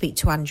Chorley and speak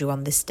to Andrew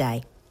on this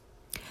day.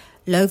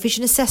 Low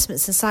vision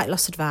assessments and sight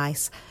loss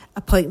advice.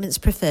 Appointments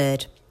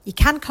preferred. You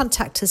can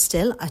contact us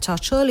still at our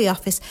Chorley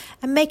office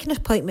and make an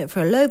appointment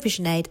for a low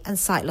vision aid and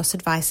sight loss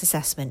advice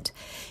assessment.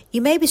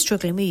 You may be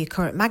struggling with your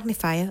current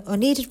magnifier or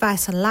need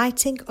advice on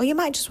lighting, or you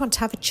might just want to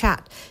have a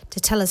chat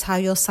to tell us how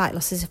your sight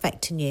loss is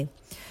affecting you.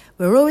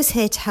 We're always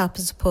here to help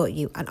and support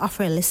you and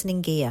offer a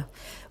listening ear.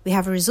 We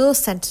have a resource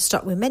centre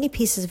stocked with many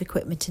pieces of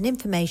equipment and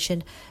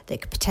information that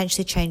could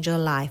potentially change your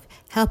life,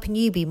 helping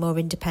you be more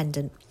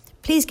independent.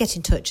 Please get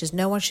in touch as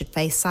no one should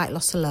face sight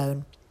loss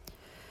alone.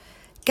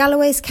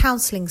 Galloway's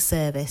Counselling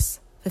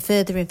Service. For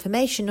further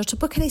information or to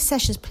book any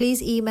sessions,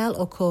 please email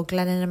or call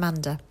Glenn and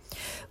Amanda.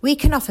 We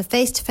can offer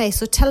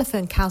face-to-face or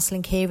telephone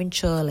counselling here in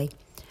Chorley.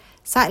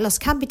 Sight loss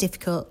can be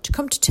difficult to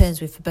come to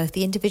terms with for both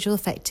the individual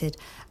affected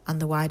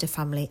and the wider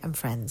family and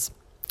friends.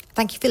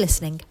 Thank you for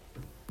listening.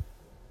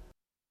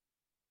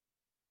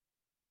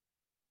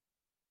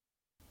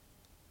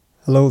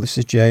 Hello, this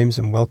is James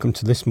and welcome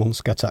to this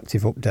month's Get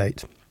Active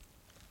update.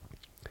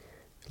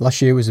 Last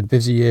year was a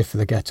busy year for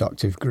the Get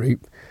Active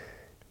group.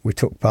 We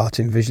took part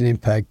in visually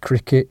impaired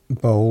cricket,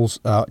 bowls,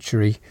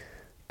 archery,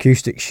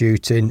 acoustic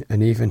shooting,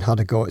 and even had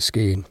a go at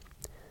skiing.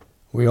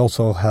 We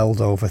also held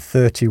over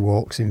 30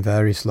 walks in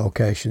various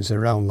locations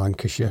around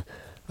Lancashire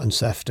and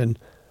Sefton,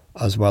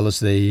 as well as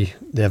the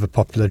ever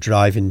popular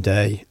driving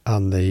day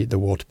and the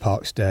water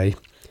parks day.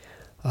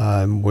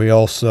 A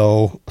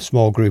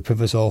small group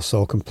of us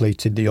also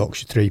completed the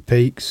Yorkshire Three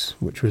Peaks,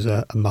 which was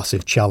a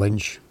massive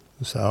challenge.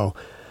 So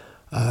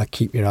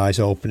keep your eyes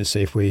open to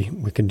see if we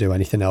can do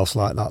anything else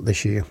like that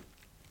this year.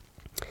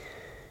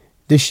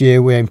 This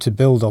year we aim to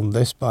build on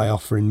this by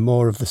offering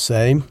more of the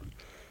same,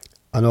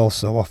 and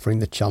also offering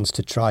the chance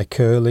to try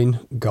curling,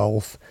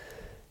 golf,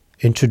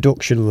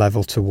 introduction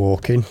level to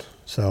walking.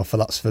 So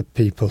that's for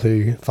people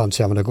who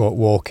fancy having a go at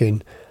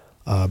walking,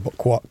 but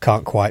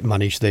can't quite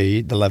manage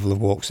the level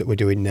of walks that we're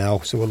doing now.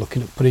 So we're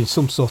looking at putting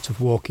some sort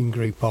of walking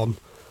group on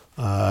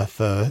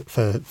for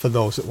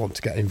those that want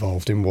to get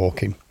involved in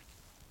walking.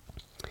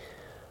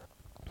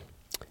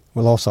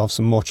 We'll also have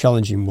some more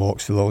challenging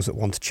walks for those that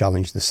want to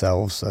challenge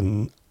themselves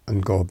and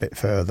go a bit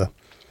further.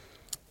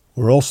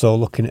 We're also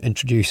looking at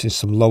introducing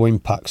some low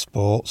impact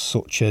sports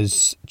such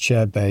as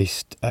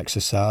chair-based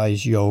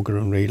exercise, yoga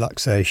and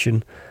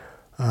relaxation.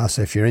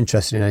 So if you're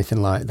interested in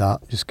anything like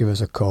that, just give us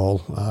a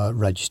call,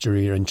 register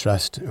your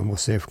interest, and we'll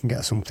see if we can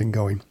get something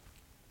going.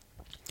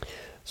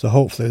 So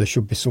hopefully there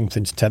should be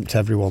something to tempt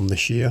everyone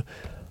this year.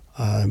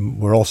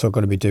 We're also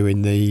going to be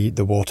doing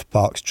the water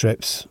parks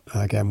trips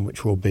again,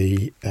 which will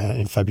be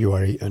in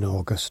February and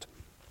August.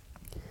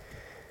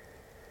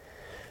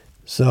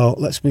 So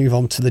let's move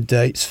on to the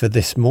dates for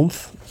this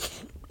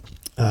month.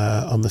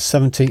 On the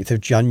 17th of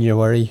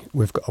January,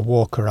 we've got a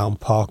walk around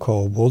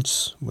Parkhall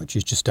Woods, which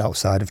is just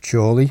outside of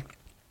Chorley.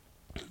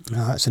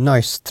 It's a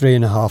nice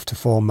 3.5 to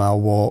 4 mile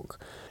walk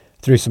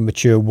through some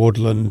mature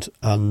woodland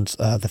and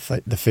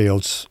the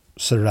fields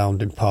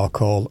surrounding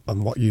Parkhall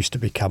and what used to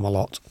be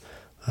Camelot,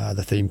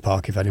 the theme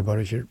park, if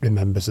anybody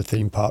remembers the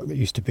theme park that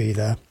used to be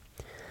there.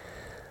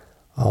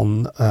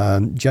 On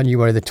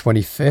January the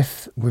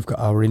 25th, we've got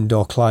our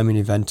indoor climbing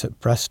event at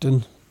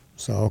Preston.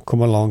 So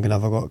come along and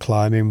have a go at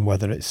climbing,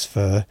 whether it's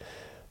for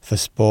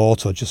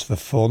sport or just for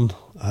fun.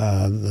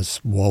 There's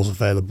walls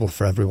available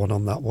for everyone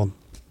on that one.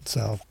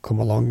 So come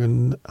along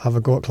and have a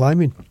go at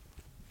climbing.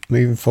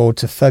 Moving forward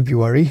to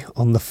February,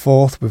 on the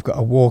 4th, we've got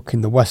a walk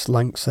in the West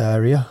Lancs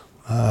area,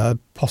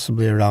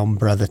 possibly around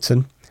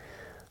Bretherton.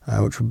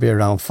 Which would be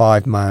around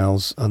 5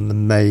 miles, and there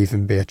may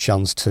even be a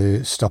chance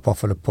to stop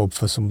off at a pub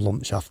for some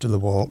lunch after the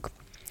walk.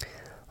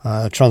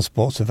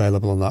 Transport's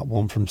available on that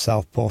one from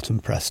Southport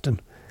and Preston.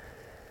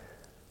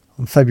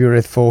 On February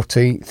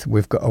 14th,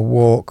 we've got a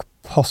walk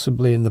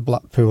possibly in the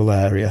Blackpool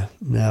area.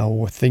 Now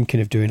we're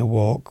thinking of doing a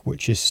walk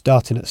which is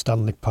starting at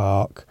Stanley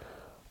Park,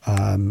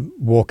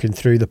 walking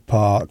through the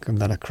park and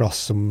then across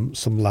some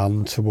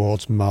land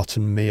towards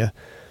Marton Mere.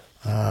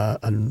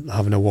 And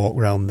having a walk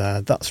round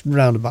there. That's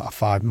round about a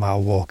 5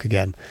 mile walk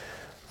again.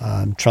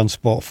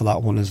 Transport for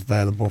that one is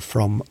available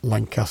from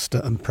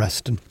Lancaster and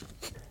Preston.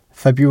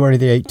 February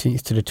the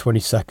 18th to the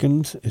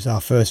 22nd is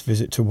our first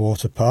visit to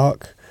Water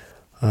Park.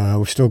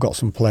 We've still got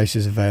some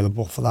places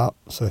available for that,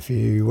 so if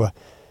you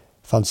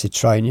fancy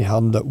trying your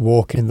hand at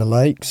walking in the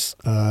lakes,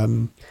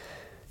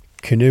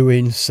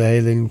 canoeing,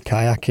 sailing,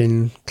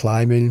 kayaking,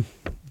 climbing,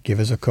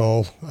 give us a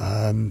call.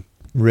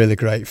 Really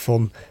great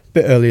fun.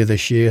 Bit earlier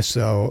this year,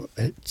 so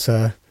it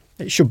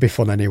should be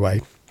fun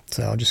anyway.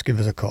 So just give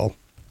us a call.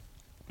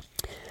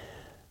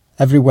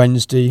 Every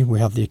Wednesday we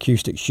have the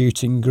acoustic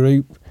shooting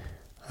group,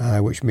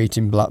 which meet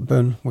in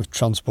Blackburn with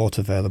transport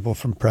available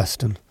from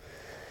Preston.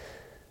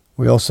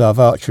 We also have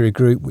archery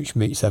group, which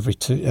meets every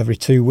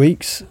 2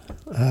 weeks.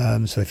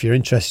 So if you're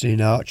interested in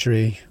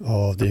archery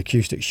or the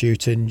acoustic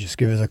shooting, just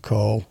give us a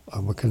call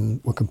and we can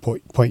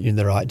point you in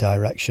the right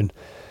direction.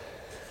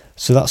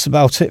 So that's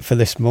about it for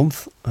this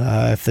month.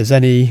 If there's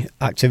any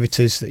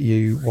activities that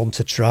you want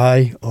to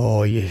try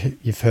or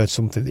you've heard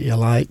something that you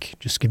like,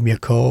 just give me a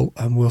call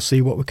and we'll see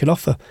what we can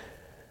offer.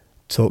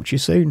 Talk to you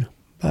soon.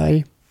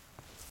 Bye.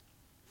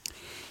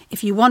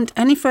 If you want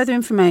any further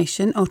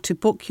information or to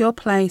book your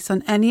place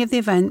on any of the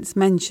events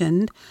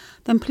mentioned,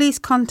 then please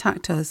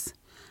contact us.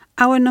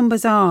 Our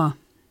numbers are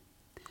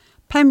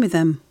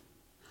Penwitham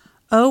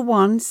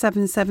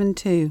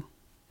 01772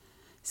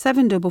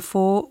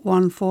 744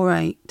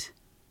 148.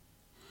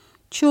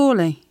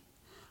 Chorley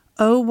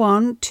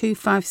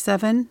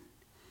 01257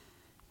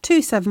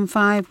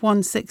 275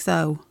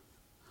 160.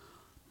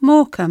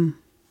 Morecambe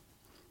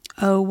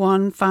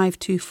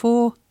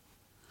 01524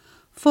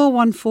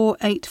 414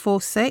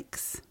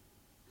 846,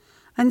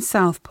 and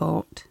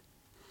Southport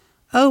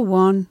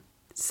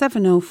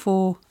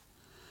 01704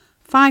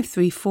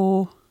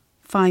 534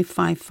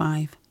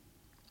 555.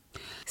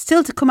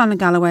 Still to come on the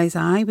Galloway's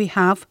Eye, we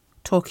have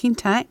Talking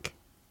Tech,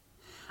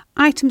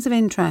 Items of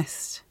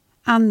Interest,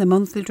 and the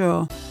monthly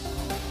draw.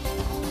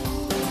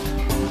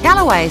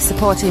 Galloway is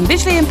supporting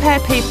visually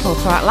impaired people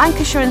throughout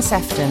Lancashire and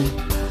Sefton.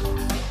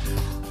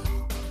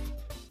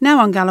 Now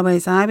on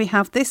Galloway's Eye, we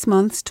have this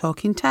month's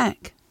Talking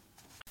Tech.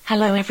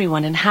 Hello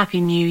everyone and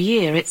Happy New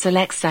Year, it's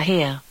Alexa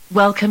here.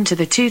 Welcome to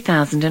the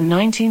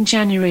 2019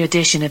 January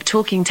edition of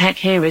Talking Tech.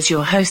 Here is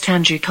your host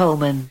Andrew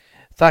Coleman.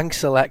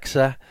 Thanks,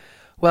 Alexa.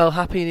 Well,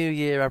 Happy New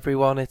Year,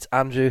 everyone. It's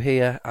Andrew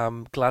here.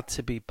 I'm glad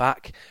to be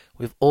back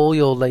with all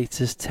your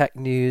latest tech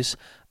news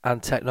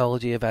and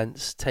technology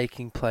events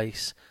taking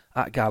place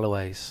at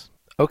Galloway's.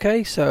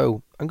 Okay,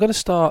 so I'm going to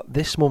start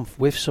this month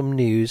with some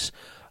news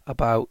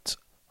about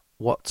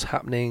what's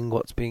happening,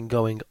 what's been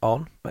going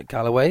on at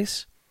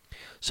Galloway's.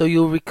 So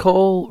you'll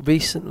recall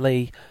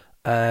recently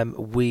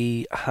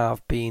we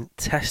have been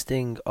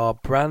testing our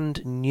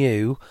brand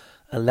new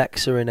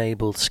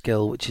Alexa-enabled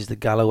skill, which is the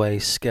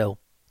Galloway's skill.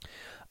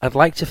 I'd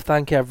like to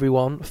thank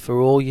everyone for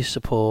all your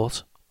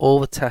support, all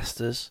the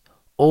testers,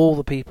 all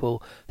the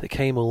people that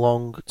came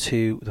along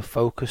to the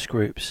focus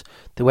groups.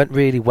 They went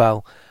really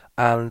well,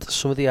 and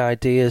some of the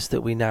ideas that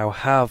we now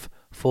have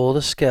for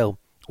the skill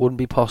wouldn't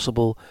be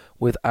possible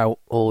without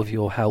all of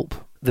your help.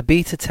 The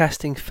beta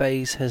testing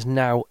phase has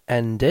now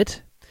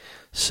ended,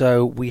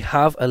 so we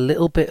have a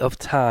little bit of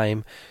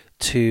time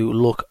to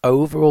look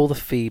over all the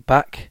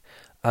feedback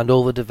and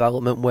all the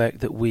development work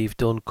that we've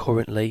done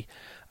currently,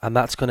 and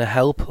that's going to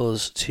help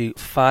us to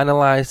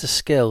finalise the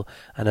skill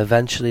and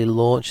eventually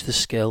launch the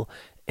skill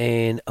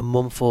in a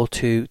month or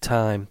two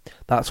time.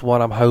 That's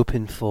what I'm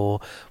hoping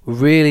for. We're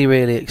really,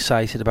 really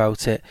excited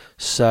about it,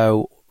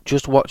 so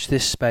just watch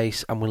this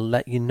space and we'll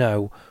let you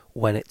know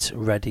when it's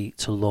ready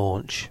to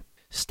launch.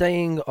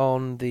 Staying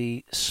on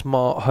the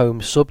smart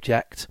home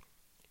subject,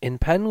 in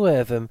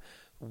Penwortham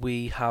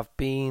we have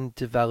been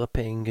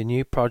developing a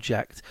new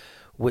project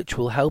which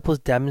will help us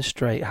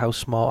demonstrate how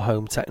smart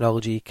home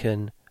technology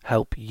can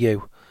help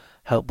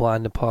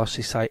blind and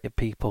partially sighted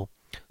people.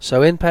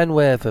 So in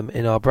Penwortham,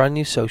 in our brand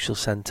new social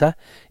centre,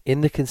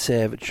 in the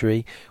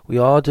conservatory, we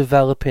are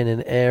developing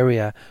an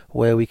area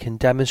where we can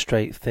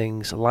demonstrate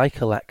things like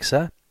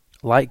Alexa,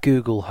 like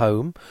Google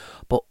Home,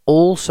 but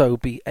also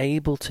be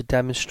able to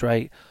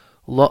demonstrate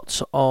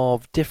lots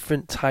of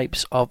different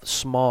types of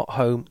smart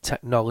home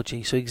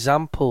technology. So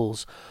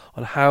examples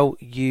on how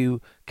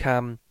you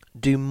can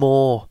do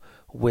more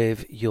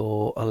with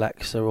your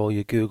Alexa or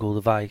your Google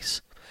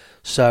device.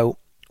 So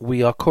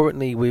we are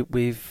currently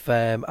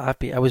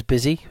I was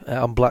busy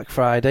on Black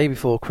Friday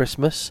before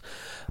Christmas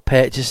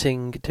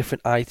purchasing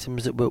different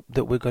items that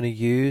we're going to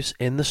use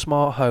in the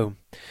smart home.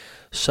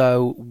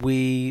 So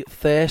we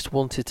first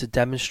wanted to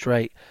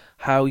demonstrate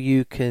how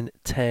you can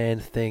turn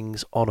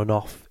things on and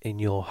off in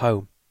your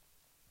home.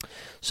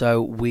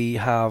 So we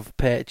have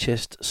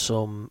purchased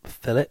some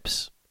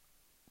Philips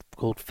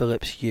called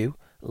Philips Hue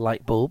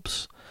light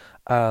bulbs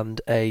and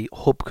a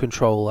hub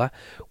controller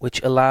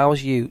which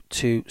allows you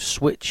to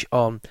switch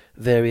on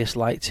various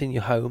lights in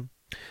your home.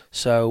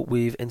 So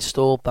we've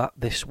installed that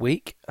this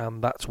week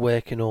and that's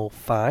working all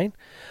fine.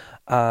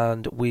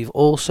 And we've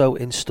also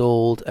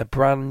installed a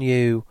brand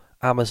new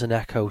Amazon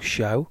Echo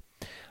Show.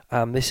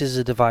 This is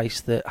a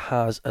device that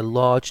has a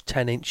large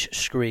 10-inch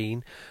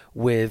screen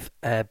with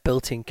a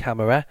built-in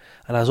camera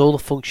and has all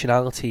the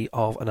functionality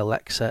of an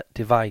Alexa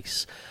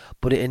device,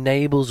 but it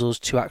enables us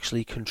to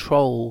actually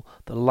control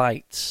the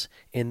lights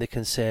in the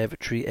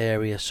conservatory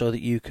area so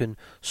that you can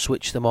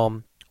switch them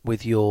on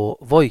with your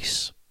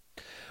voice.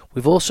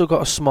 We've also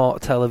got a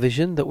smart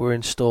television that we're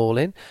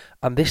installing,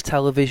 and this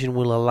television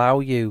will allow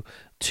you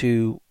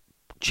to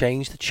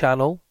change the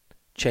channel,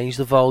 change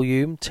the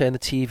volume, turn the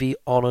TV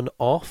on and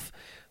off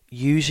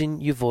using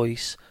your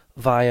voice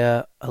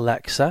via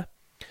Alexa,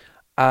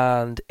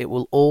 and it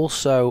will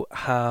also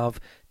have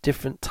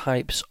different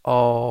types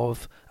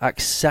of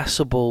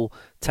accessible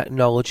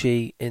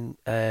technology in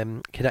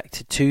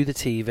connected to the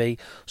TV,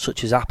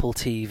 such as Apple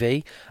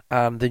TV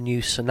and the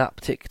new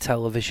Synaptic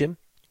television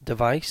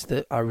device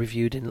that I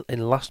reviewed in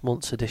last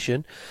month's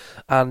edition.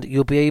 And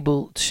you'll be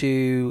able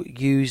to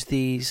use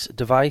these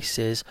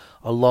devices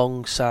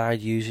alongside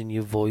using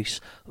your voice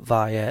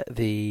via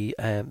the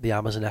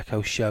Amazon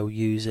Echo Show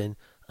using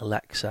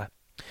Alexa.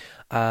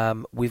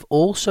 We've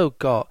also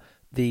got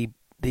the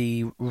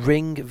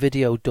Ring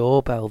Video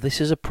Doorbell.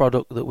 This is a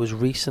product that was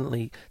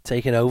recently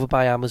taken over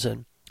by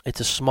Amazon.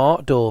 It's a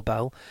smart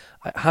doorbell.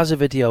 It has a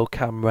video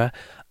camera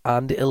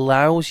and it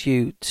allows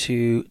you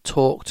to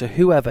talk to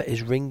whoever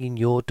is ringing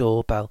your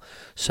doorbell.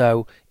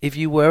 So if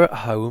you were at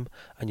home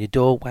and your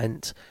door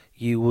went,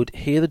 you would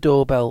hear the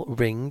doorbell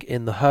ring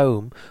in the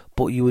home,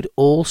 but you would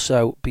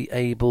also be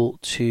able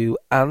to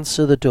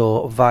answer the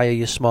door via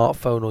your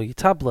smartphone or your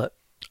tablet.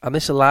 And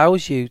this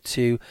allows you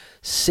to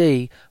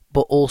see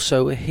but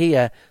also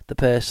hear the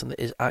person that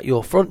is at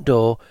your front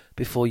door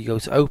before you go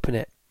to open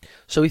it.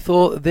 So we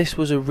thought this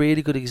was a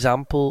really good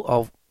example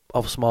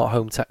of smart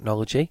home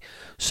technology.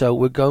 So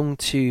we're going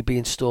to be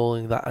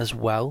installing that as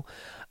well.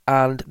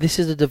 And this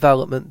is a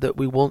development that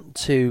we want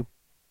to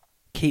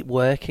keep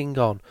working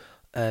on.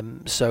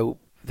 So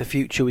the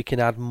future we can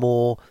add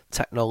more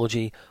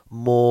technology,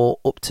 more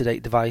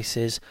up-to-date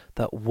devices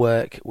that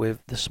work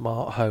with the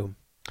smart home.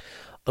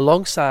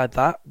 Alongside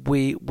that,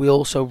 we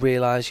also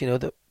realise,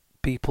 that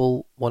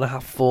people want to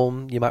have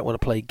fun. You might want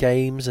to play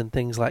games and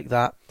things like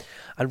that.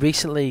 And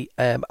recently,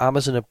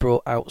 Amazon have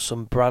brought out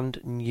some brand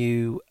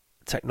new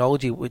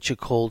technology which are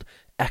called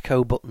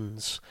Echo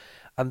buttons.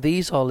 And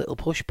these are little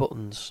push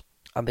buttons,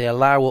 and they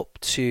allow up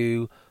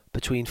to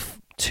between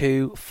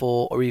 2,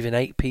 4 or even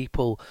 8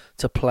 people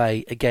to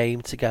play a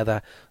game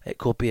together. It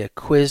could be a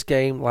quiz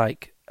game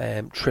like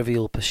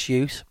Trivial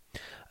Pursuit.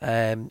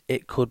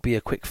 It could be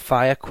a quick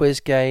fire quiz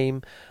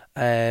game.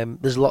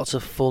 There's lots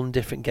of fun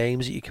different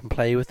games that you can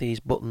play with these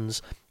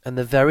buttons, and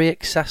they're very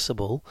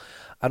accessible.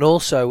 And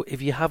also,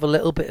 if you have a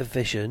little bit of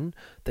vision,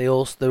 they're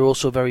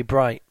also very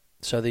bright,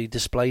 so they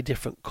display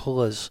different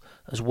colours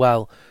as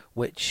well,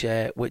 which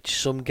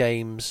some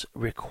games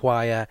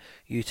require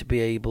you to be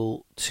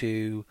able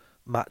to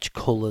match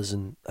colours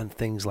and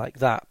things like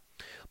that.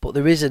 But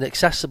there is an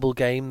accessible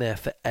game there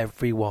for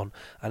everyone,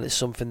 and it's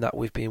something that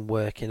we've been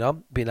working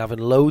on, been having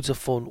loads of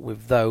fun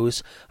with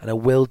those, and I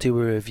will do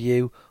a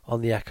review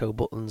on the Echo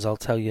buttons. I'll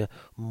tell you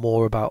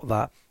more about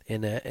that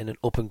in an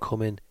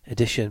up-and-coming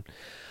edition.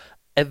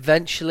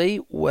 Eventually,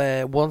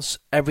 once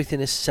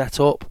everything is set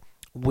up,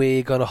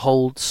 we're going to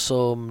hold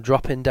some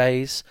drop-in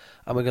days,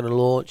 and we're going to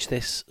launch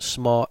this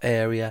smart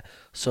area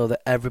so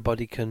that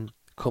everybody can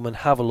come and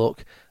have a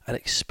look and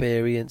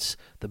experience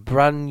the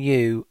brand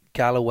new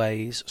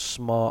Galloway's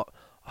Smart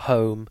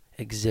Home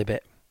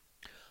exhibit.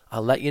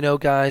 I'll let you know,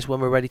 guys,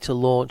 when we're ready to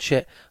launch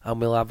it, and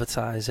we'll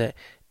advertise it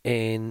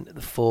in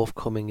the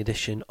forthcoming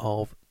edition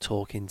of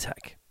Talking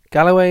Tech.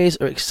 Galloway's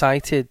are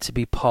excited to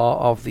be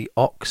part of the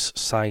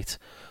Oxsight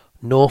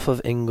North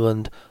of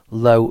England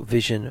Low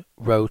Vision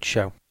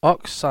Roadshow.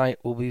 Oxsight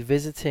will be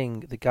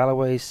visiting the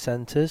Galloway's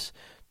centres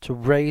to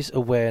raise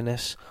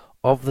awareness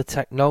of the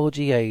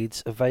technology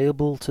aids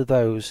available to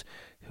those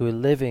who are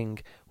living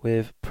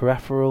with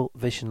peripheral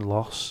vision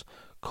loss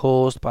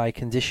caused by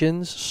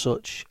conditions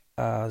such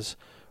as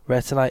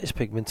retinitis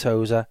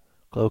pigmentosa,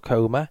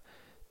 glaucoma,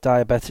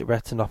 diabetic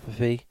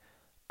retinopathy,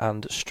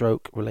 and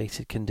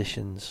stroke-related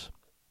conditions.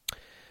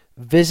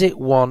 Visit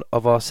one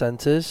of our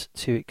centres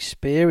to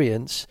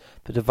experience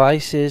the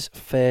devices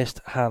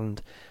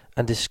firsthand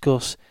and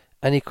discuss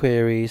any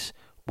queries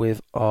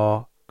with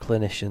our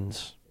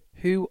clinicians.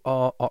 Who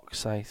are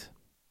Oxsight?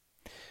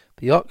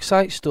 The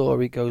Oxsight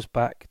story goes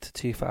back to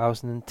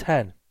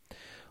 2010,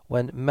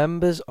 when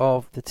members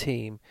of the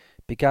team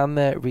began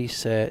their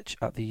research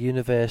at the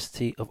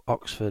University of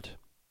Oxford.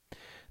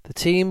 The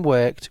team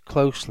worked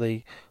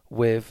closely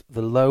with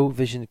the low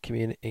vision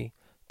community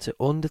to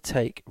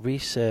undertake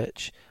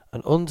research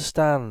and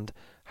understand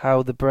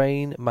how the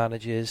brain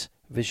manages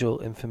visual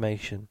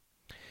information.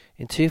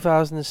 In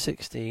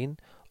 2016,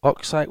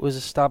 Oxsight was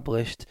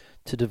established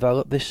to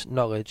develop this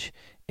knowledge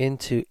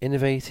into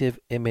innovative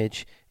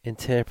image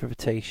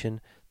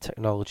interpretation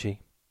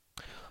technology.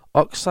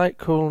 Oxsight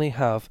currently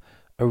have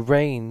a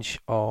range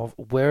of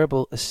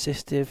wearable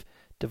assistive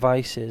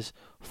devices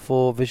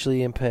for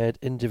visually impaired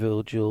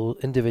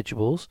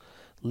individuals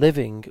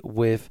living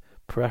with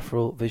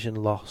peripheral vision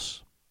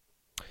loss.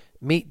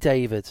 Meet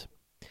David.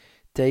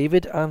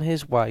 David and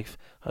his wife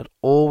had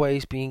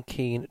always been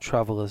keen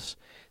travellers,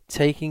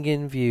 taking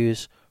in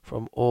views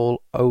from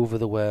all over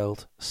the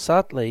world.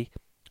 Sadly,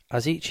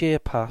 as each year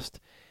passed,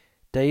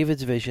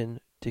 David's vision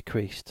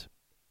decreased.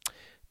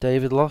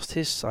 David lost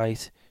his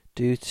sight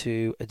due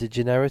to a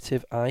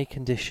degenerative eye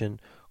condition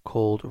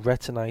called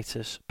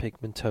retinitis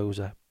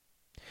pigmentosa.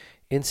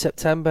 In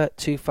September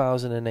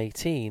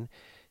 2018,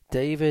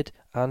 David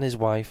and his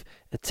wife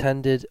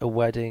attended a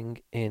wedding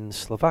in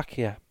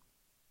Slovakia.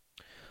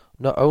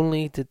 Not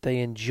only did they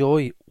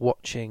enjoy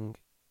watching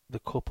the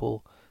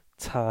couple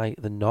tie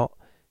the knot,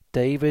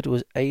 David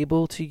was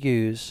able to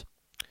use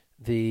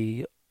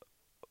the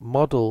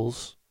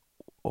models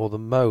or the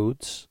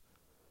modes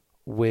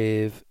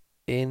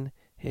within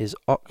his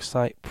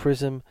Oxsight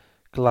Prism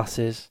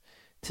glasses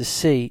to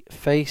see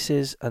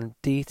faces and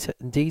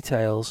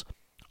details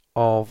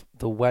of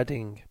the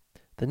wedding.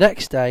 The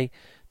next day,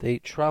 they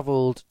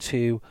travelled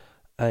to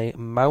a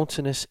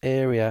mountainous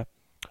area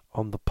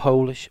on the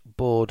Polish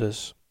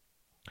borders.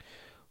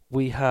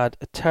 We had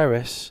a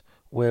terrace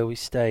where we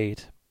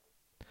stayed.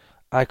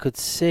 I could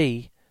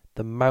see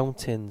the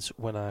mountains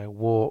when I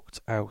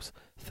walked out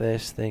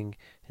first thing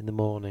in the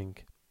morning.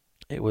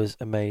 It was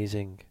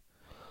amazing.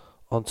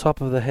 On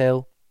top of the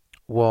hill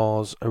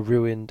was a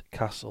ruined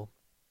castle.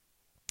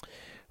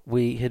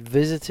 We had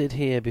visited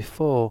here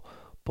before,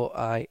 but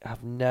I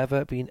have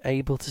never been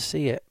able to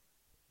see it.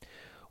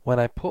 When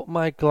I put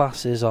my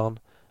glasses on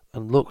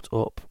and looked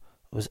up,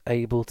 I was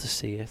able to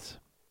see it.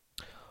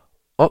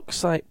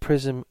 Oxsight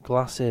Prism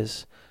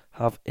glasses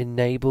have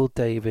enabled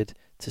David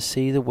to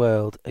see the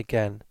world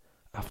again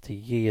after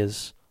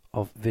years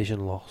of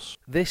vision loss.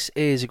 This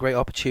is a great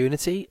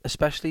opportunity,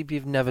 especially if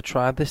you've never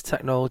tried this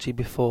technology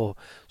before.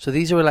 So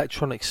these are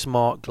electronic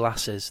smart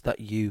glasses that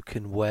you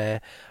can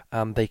wear,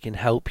 and they can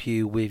help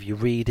you with your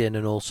reading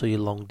and also your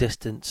long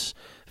distance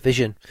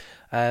vision.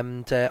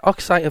 And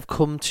Oxsight have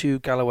come to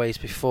Galloway's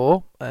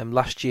before,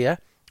 last year,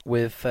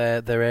 with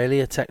their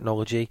earlier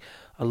technology.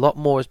 A lot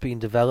more has been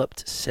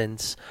developed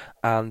since,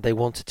 and they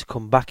wanted to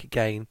come back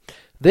again.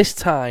 This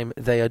time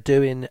they are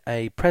doing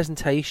a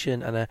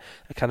presentation and a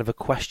kind of a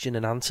question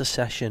and answer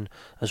session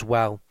as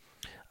well,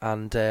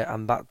 and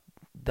that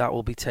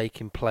will be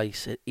taking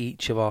place at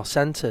each of our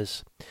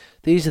centres.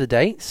 These are the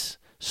dates.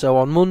 So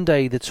on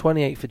Monday, the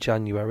 28th of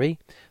January,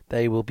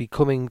 they will be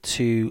coming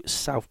to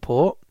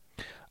Southport,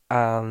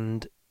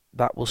 and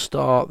that will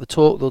start. The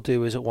talk they'll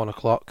do is at 1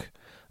 o'clock,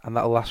 and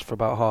that'll last for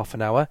about half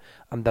an hour,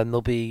 and then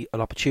there'll be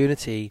an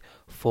opportunity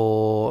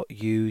for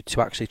you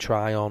to actually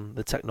try on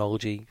the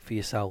technology for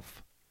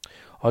yourself.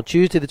 On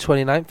Tuesday, the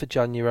 29th of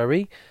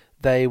January,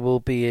 they will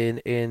be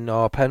in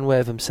our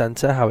Penwortham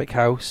Centre, Howick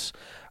House,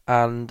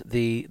 and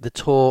the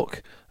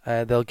talk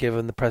they'll give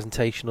and the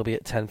presentation will be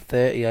at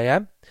 10:30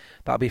 a.m.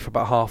 That'll be for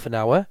about half an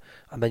hour,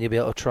 and then you'll be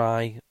able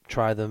to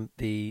try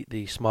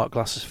the smart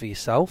glasses for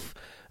yourself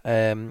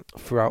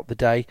throughout the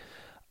day.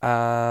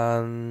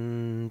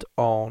 And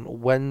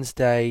on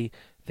Wednesday,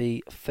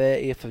 the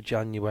 30th of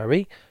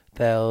January,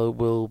 they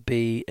will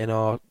be in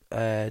our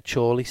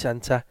Chorley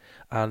Centre,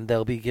 and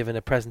they'll be giving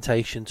a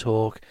presentation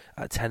talk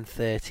at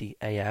 10:30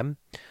 a.m.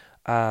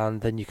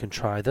 and then you can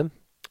try them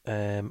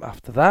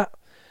after that.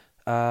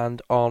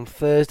 And on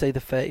Thursday,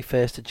 the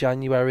 31st of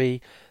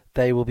January,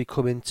 they will be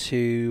coming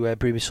to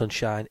Broomy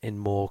Sunshine in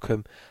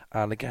Morecambe,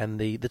 and again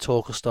the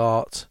talk will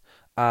start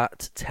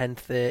at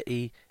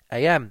 10:30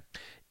 a.m.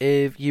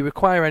 If you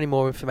require any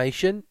more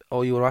information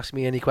or you want to ask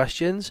me any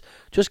questions,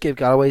 just give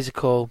Galloway's a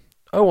call,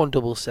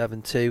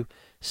 01772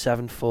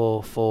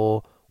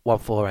 744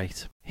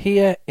 148.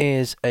 Here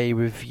is a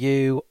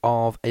review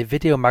of a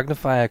video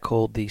magnifier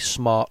called the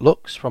Smart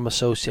Lux from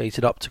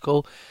Associated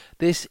Optical.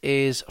 This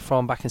is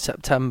from back in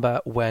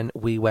September when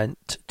we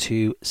went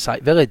to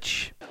Site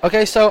Village.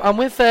 Okay, so I'm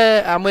with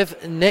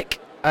Nick,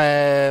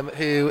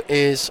 who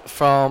is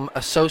from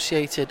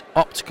Associated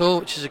Optical,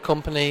 which is a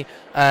company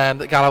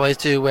that Galloway's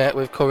do work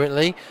with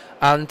currently,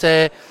 and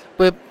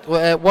we're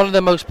one of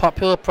the most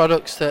popular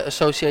products that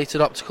Associated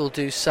Optical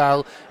do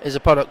sell is a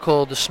product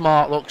called the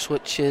Smart Lux,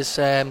 which is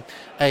a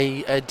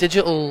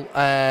digital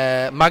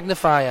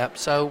magnifier.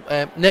 So,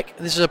 Nick,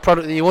 this is a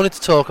product that you wanted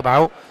to talk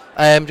about.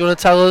 Do you want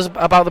to tell us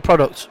about the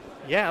product?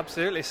 Yeah,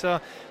 absolutely. So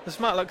the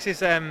Smart Lux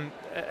is a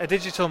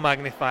digital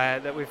magnifier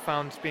that we've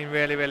found has been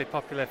really, really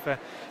popular for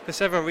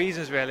several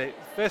reasons, really.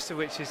 First of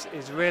which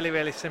is really,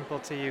 really simple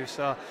to use.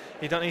 So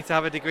you don't need to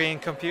have a degree in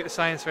computer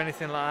science or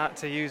anything like that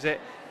to use it.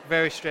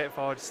 Very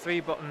straightforward. It's 3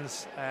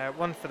 buttons,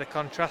 one for the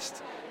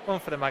contrast, one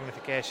for the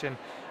magnification,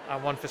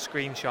 and one for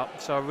screenshot.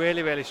 So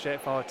really, really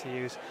straightforward to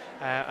use.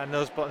 And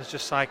those buttons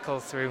just cycle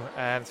through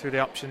the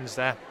options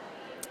there.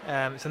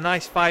 It's a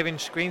nice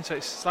 5-inch screen, so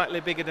it's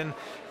slightly bigger than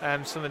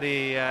some of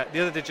the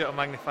other digital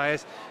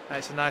magnifiers.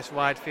 It's a nice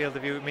wide field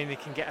of view. It means you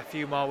can get a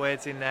few more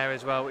words in there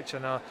as well, which I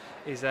know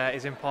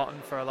is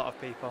important for a lot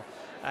of people.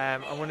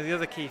 And one of the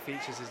other key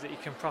features is that you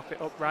can prop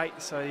it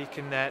upright, so you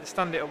can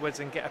stand it upwards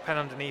and get a pen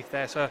underneath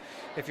there. So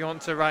if you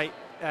want to write,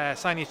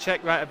 sign your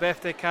cheque, write a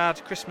birthday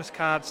card, Christmas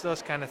cards,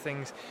 those kind of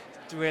things,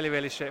 it's really,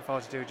 really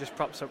straightforward to do. It just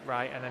props up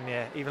right, and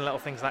then even little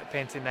things like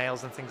painting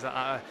nails and things like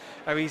that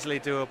are easily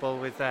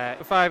doable with a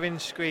 5-inch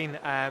screen,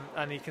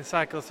 and you can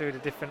cycle through the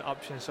different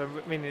options. So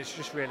I mean, it's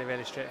just really,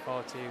 really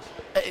straightforward to use.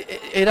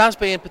 It has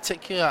been in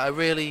particular a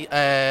really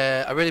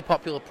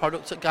popular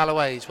product at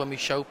Galloway's when we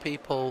show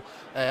people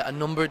a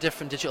number of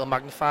different digital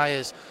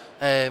magnifiers.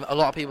 A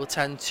lot of people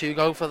tend to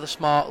go for the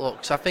Smart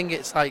Lux. I think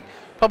it's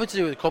probably to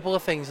do with a couple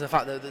of things, the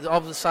fact that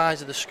of the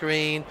size of the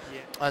screen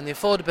and the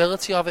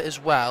affordability of it as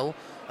well.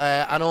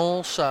 And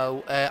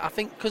also, I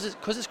think because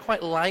it's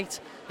quite light,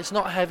 it's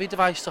not a heavy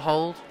device to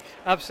hold.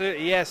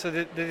 Absolutely, yeah. So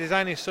the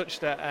design is such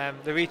that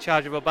the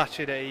rechargeable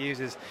battery that it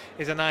uses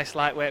is a nice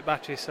lightweight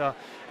battery. So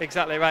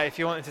exactly right. If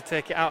you wanted to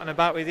take it out and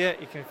about with you,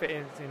 you can fit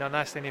it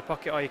nicely in your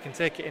pocket, or you can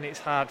take it in its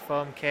hard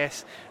foam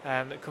case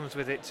that comes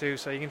with it too.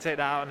 So you can take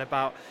that out and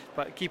about.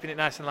 But keeping it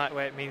nice and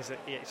lightweight means that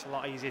it's a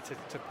lot easier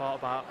to port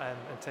about and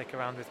take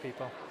around with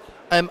people.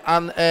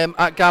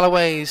 At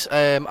Galloway's,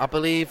 I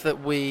believe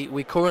that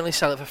we currently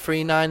sell it for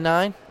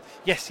 $399.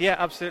 Yes, yeah,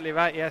 absolutely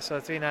right. Yeah,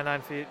 so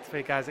 $399 for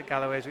you guys at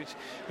Galloway's,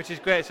 which is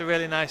great. It's a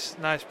really nice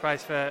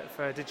price for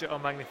a digital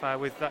magnifier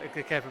with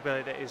the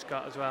capability that it's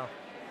got as well.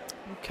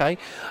 Okay,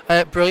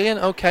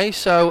 brilliant. Okay,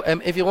 so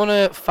if you want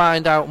to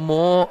find out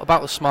more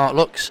about the Smart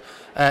Lux,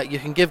 you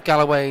can give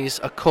Galloway's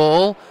a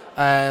call,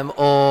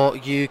 or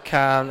you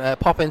can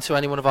pop into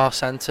any one of our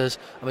centres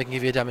and we can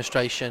give you a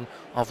demonstration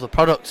of the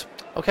product.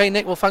 Okay,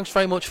 Nick, well, thanks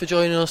very much for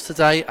joining us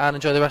today, and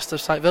enjoy the rest of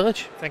Site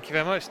Village. Thank you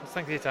very much.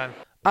 Thanks for your time.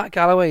 At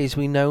Galloway's,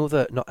 we know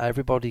that not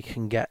everybody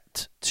can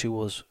get to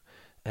us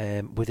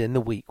within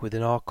the week,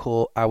 within our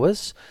core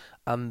hours,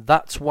 and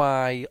that's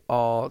why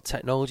our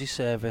technology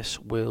service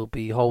will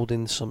be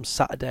holding some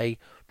Saturday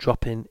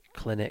drop-in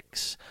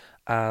clinics,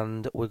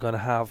 and we're going to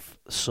have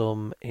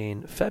some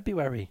in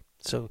February.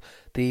 So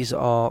these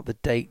are the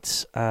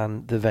dates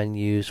and the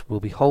venues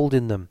we'll be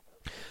holding them.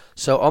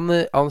 So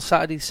on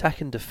Saturday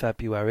 2nd of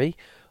February,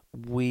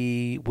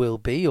 we will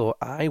be, or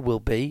I will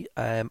be,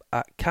 at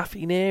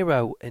Cafe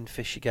Nero in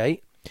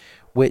Fishergate,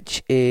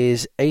 which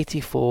is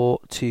 84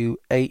 to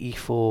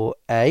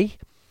 84A,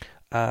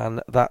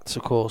 and that's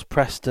of course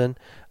Preston,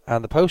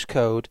 and the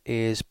postcode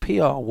is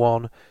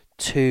PR1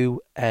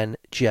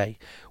 2NJ.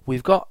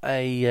 We've got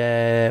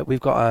a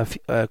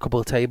couple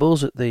of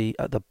tables at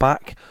the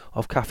back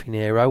of Caffè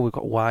Nero. We've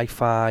got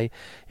Wi-Fi.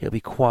 It'll be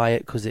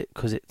quiet because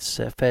it's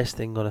first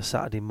thing on a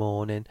Saturday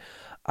morning.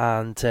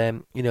 And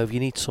if you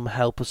need some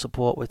help or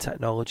support with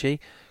technology,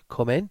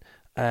 come in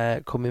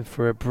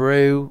for a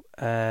brew,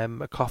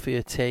 a coffee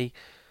or tea.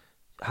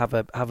 Have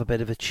a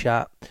bit of a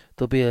chat.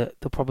 There'll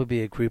probably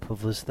be a group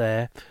of us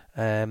there,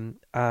 and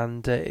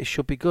it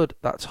should be good.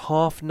 That's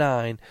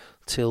 9:30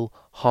 till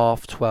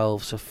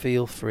 12:30. So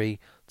feel free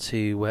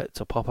to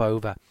pop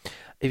over.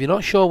 If you're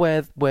not sure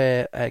where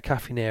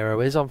Caffè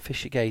Nero is on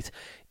Fishergate,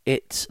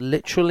 it's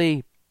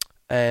literally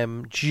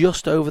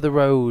just over the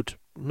road,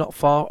 not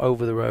far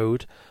over the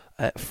road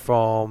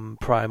from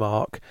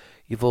Primark.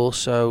 You've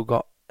also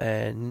got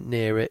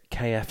near it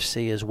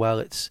KFC as well.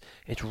 It's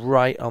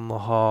right on the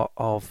heart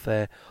of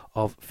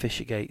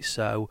Fishergate,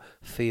 so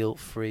feel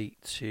free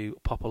to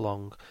pop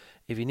along.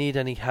 If you need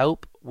any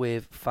help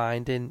with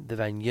finding the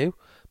venue,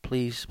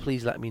 please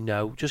let me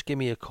know. Just give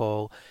me a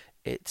call.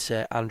 It's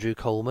Andrew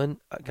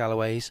Coleman at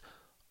Galloway's,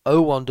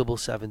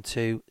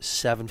 01772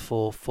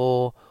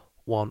 744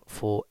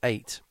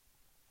 148.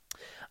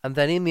 And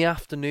then in the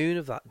afternoon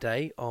of that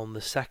day, on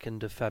the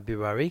 2nd of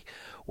February,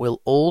 we'll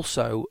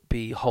also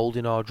be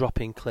holding our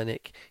drop-in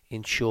clinic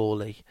in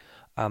Chorley,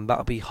 and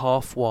that'll be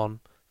 1:30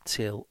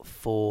 till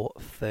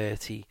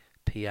 4:30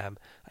 p.m.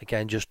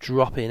 Again, just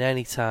drop in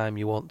any time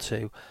you want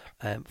to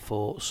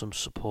for some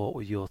support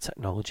with your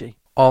technology.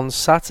 On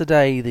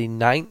Saturday, the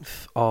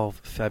 9th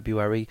of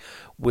February,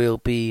 we'll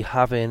be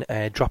having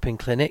a drop-in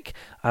clinic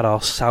at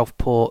our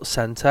Southport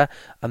Centre,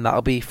 and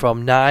that'll be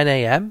from 9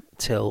 a.m.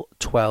 till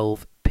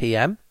 12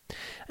 p.m.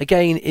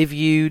 Again, if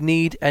you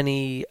need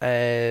any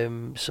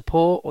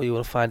support or you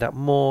want to find out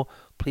more,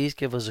 please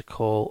give us a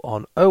call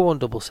on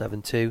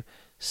 01772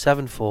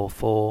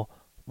 744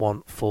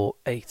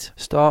 148.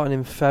 Starting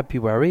in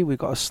February, we've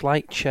got a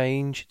slight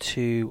change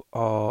to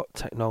our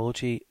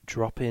technology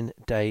drop-in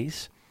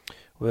days.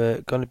 We're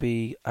going to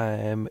be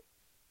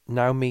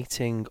now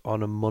meeting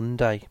on a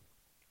Monday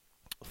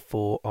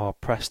for our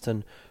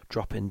Preston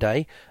drop-in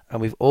day,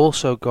 and we've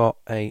also got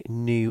a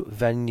new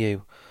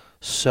venue.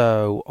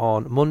 So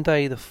on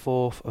Monday the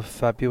 4th of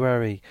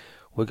February,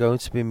 we're going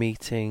to be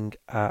meeting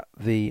at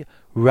the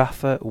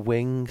Rafa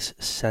Wings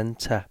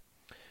Centre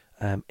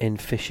in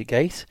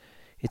Fishergate.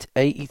 It's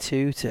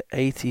 82 to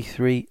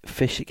 83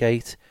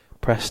 Fishergate,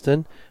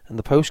 Preston, and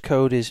the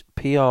postcode is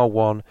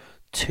PR1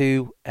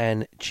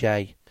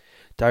 2NJ.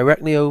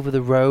 Directly over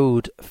the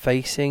road,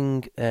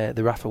 facing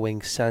the Rafa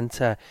Wings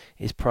Centre,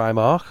 is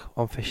Primark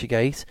on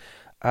Fishergate,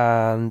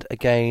 and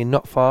again,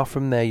 not far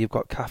from there, you've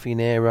got Caffè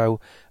Nero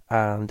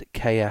and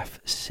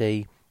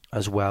KFC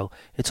as well.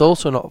 It's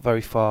also not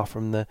very far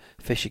from the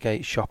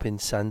Fishergate Shopping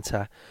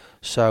Centre,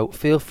 so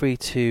feel free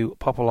to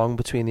pop along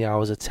between the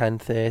hours of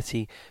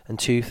 10:30 and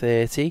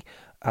 2:30,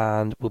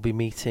 and we'll be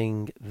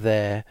meeting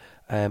there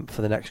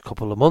for the next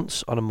couple of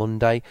months on a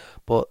Monday.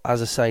 But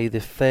as I say,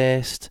 the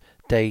first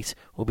date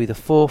will be the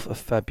 4th of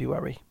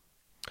February.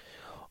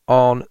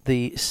 On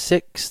the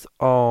 6th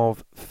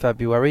of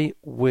February,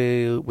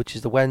 which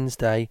is the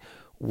Wednesday,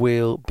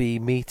 we'll be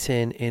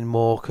meeting in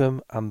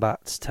Morecambe, and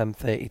that's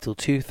 10:30 till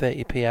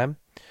 2:30 p.m.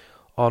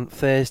 On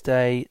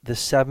Thursday, the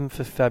 7th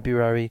of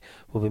February,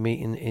 we'll be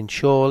meeting in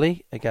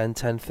Chorley, again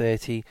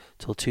 10:30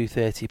 till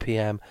 2:30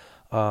 p.m.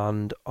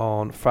 And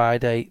on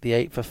Friday, the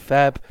 8th of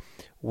Feb,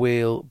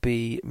 we'll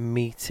be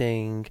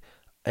meeting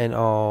in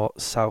our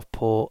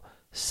Southport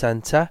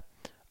Centre,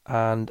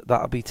 and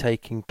that'll be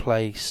taking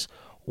place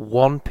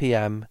 1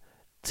 p.m.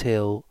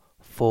 till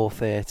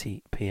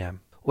 4:30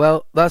 p.m.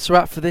 Well, that's a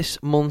wrap for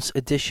this month's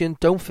edition.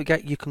 Don't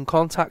forget you can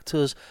contact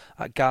us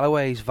at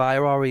Galloway's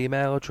via our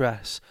email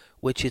address,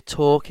 which is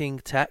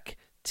talkingtech,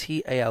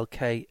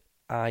 TALKING,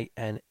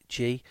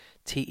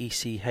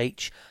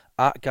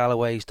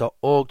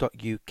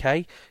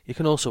 @galloways.org.uk. You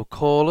can also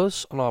call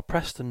us on our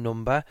Preston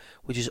number,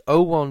 which is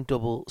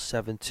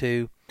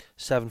 01772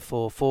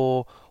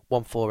 744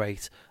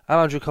 148. I'm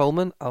Andrew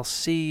Coleman. I'll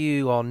see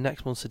you on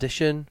next month's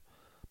edition.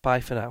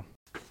 Bye for now.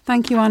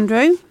 Thank you,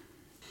 Andrew.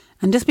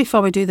 And just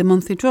before we do the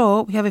monthly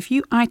draw, we have a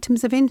few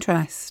items of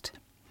interest.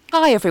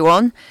 Hi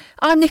everyone,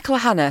 I'm Nicola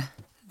Hanna,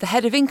 the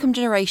Head of Income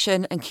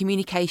Generation and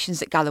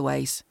Communications at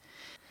Galloway's.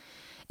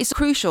 It's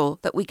crucial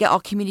that we get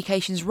our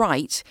communications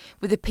right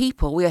with the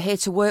people we are here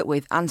to work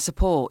with and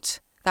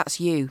support. That's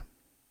you.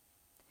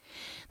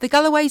 The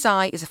Galloway's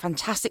Eye is a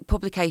fantastic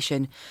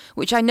publication,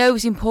 which I know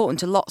is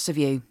important to lots of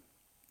you.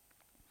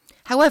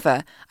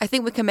 However, I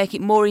think we can make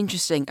it more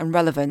interesting and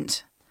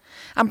relevant.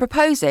 I'm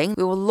proposing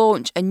we will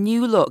launch a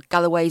new look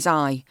Galloway's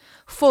Eye,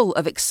 full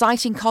of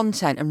exciting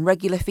content and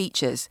regular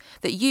features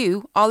that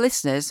you, our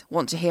listeners,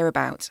 want to hear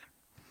about.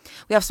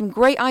 We have some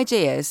great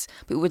ideas,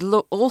 but we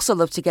would also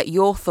love to get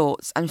your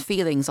thoughts and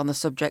feelings on the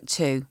subject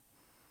too.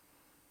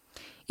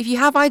 If you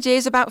have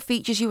ideas about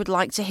features you would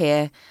like to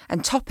hear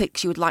and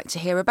topics you would like to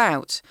hear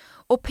about,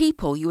 or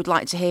people you would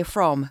like to hear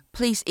from,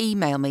 please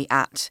email me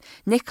at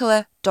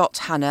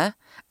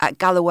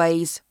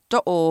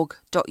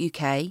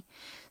nicola.hanna@galloways.org.uk.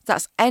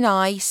 That's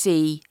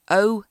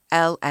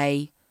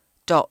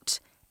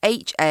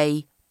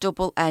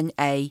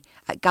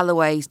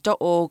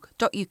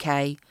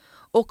nicola@galloways.org.uk,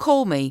 or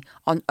call me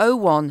on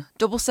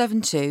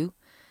 01772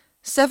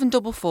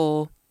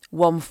 744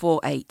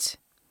 148.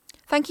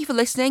 Thank you for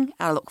listening, and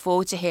I look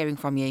forward to hearing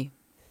from you.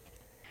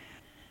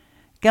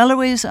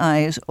 Galloway's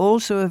Eye is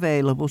also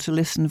available to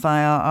listen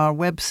via our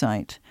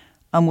website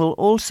and will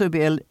also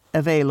be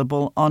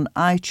available on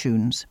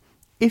iTunes.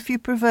 If you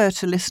prefer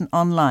to listen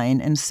online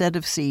instead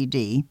of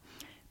CD,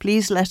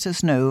 please let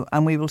us know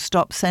and we will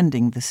stop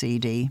sending the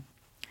CD.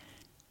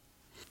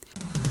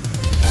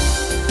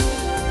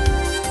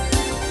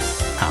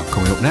 And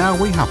coming up now,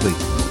 we have the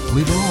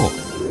monthly draw.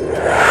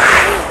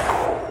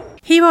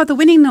 Here are the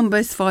winning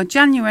numbers for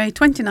January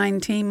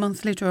 2019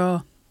 monthly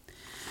draw.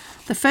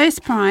 The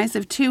first prize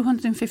of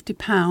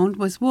 £250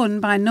 was won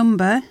by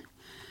number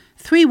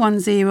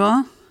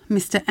 310,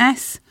 Mr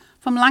S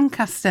from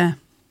Lancaster.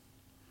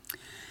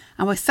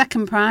 Our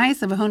second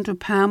prize of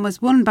 £100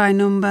 was won by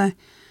number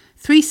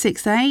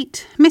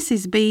 368,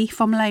 Mrs B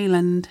from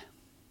Leyland.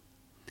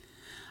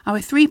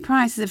 Our three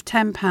prizes of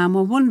 £10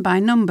 were won by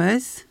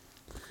numbers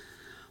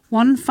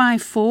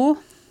 154,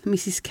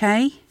 Mrs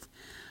K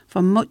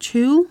from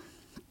Muchhool.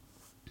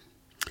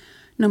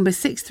 Number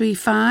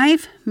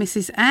 635,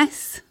 Mrs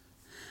S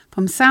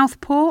from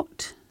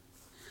Southport.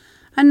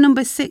 And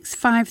number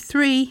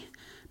 653,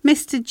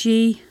 Mr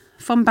G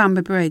from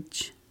Bamber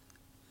Bridge.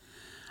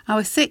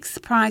 Our six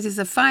prizes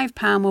of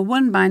 £5 were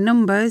won by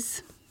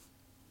numbers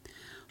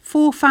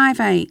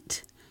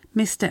 458,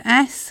 Mr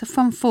S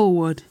from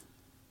Fulwood.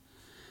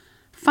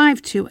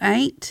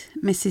 528,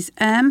 Mrs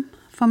M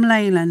from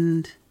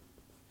Leyland.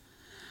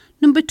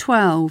 Number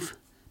 12,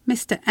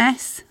 Mr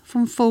S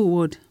from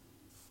Fulwood.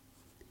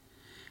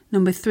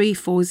 Number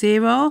 340,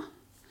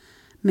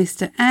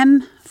 Mr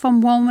M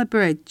from Walmer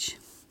Bridge.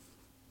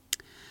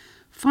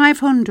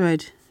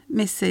 500,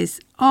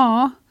 Mrs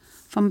R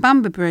from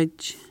Bamber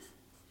Bridge.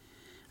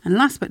 And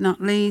last but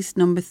not least,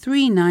 number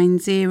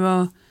 390,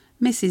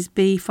 Mrs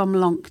B from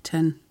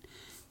Longton.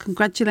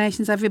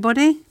 Congratulations,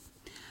 everybody.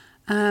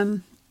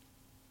 It's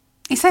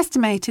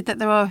estimated that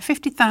there are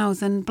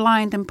 50,000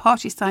 blind and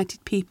partially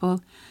sighted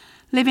people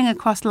living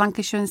across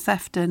Lancashire and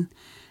Sefton,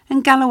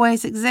 and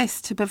Galloway's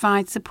exists to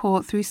provide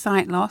support through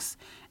sight loss,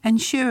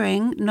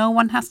 ensuring no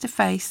one has to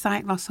face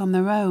sight loss on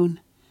their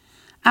own.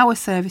 Our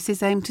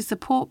services aim to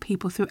support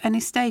people through any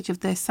stage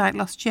of their sight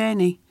loss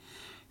journey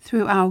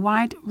through our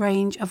wide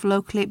range of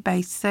locally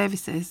based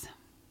services.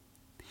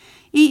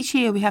 Each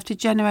year we have to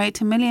generate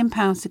 £1 million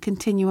to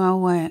continue our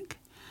work.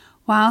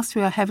 Whilst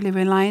we are heavily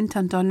reliant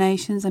on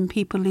donations and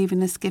people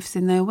leaving us gifts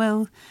in their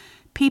will,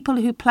 people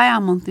who play our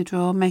monthly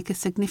draw make a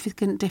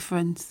significant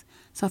difference,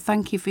 so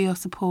thank you for your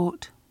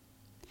support.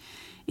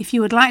 If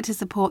you would like to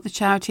support the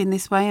charity in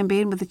this way and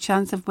be in with the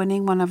chance of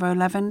winning one of our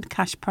 11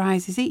 cash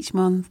prizes each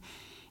month,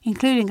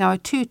 including our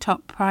two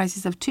top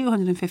prizes of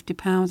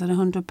 £250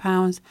 and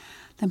 £100,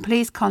 then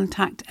please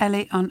contact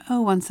Ellie on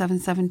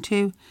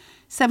 01772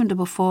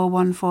 744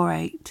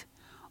 148.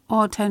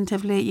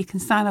 Alternatively, you can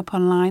sign up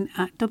online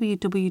at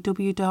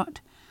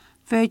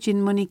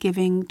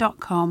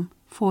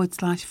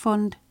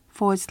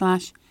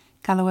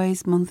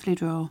www.virginmoneygiving.com/fund/Galloway's monthly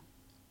draw.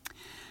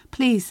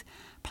 Please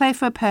play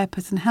for a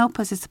purpose and help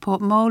us to support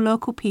more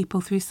local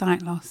people through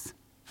sight loss.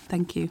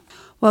 Thank you.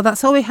 Well,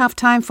 that's all we have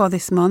time for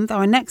this month.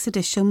 Our next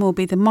edition will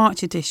be the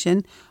March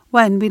edition,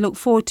 when we look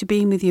forward to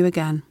being with you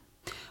again.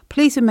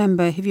 Please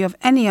remember, if you have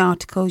any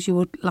articles you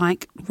would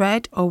like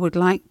read or would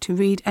like to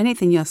read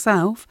anything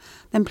yourself,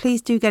 then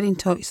please do get in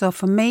touch. So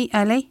from me,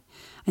 Ellie,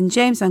 and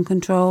James on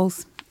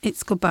controls,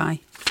 it's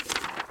goodbye.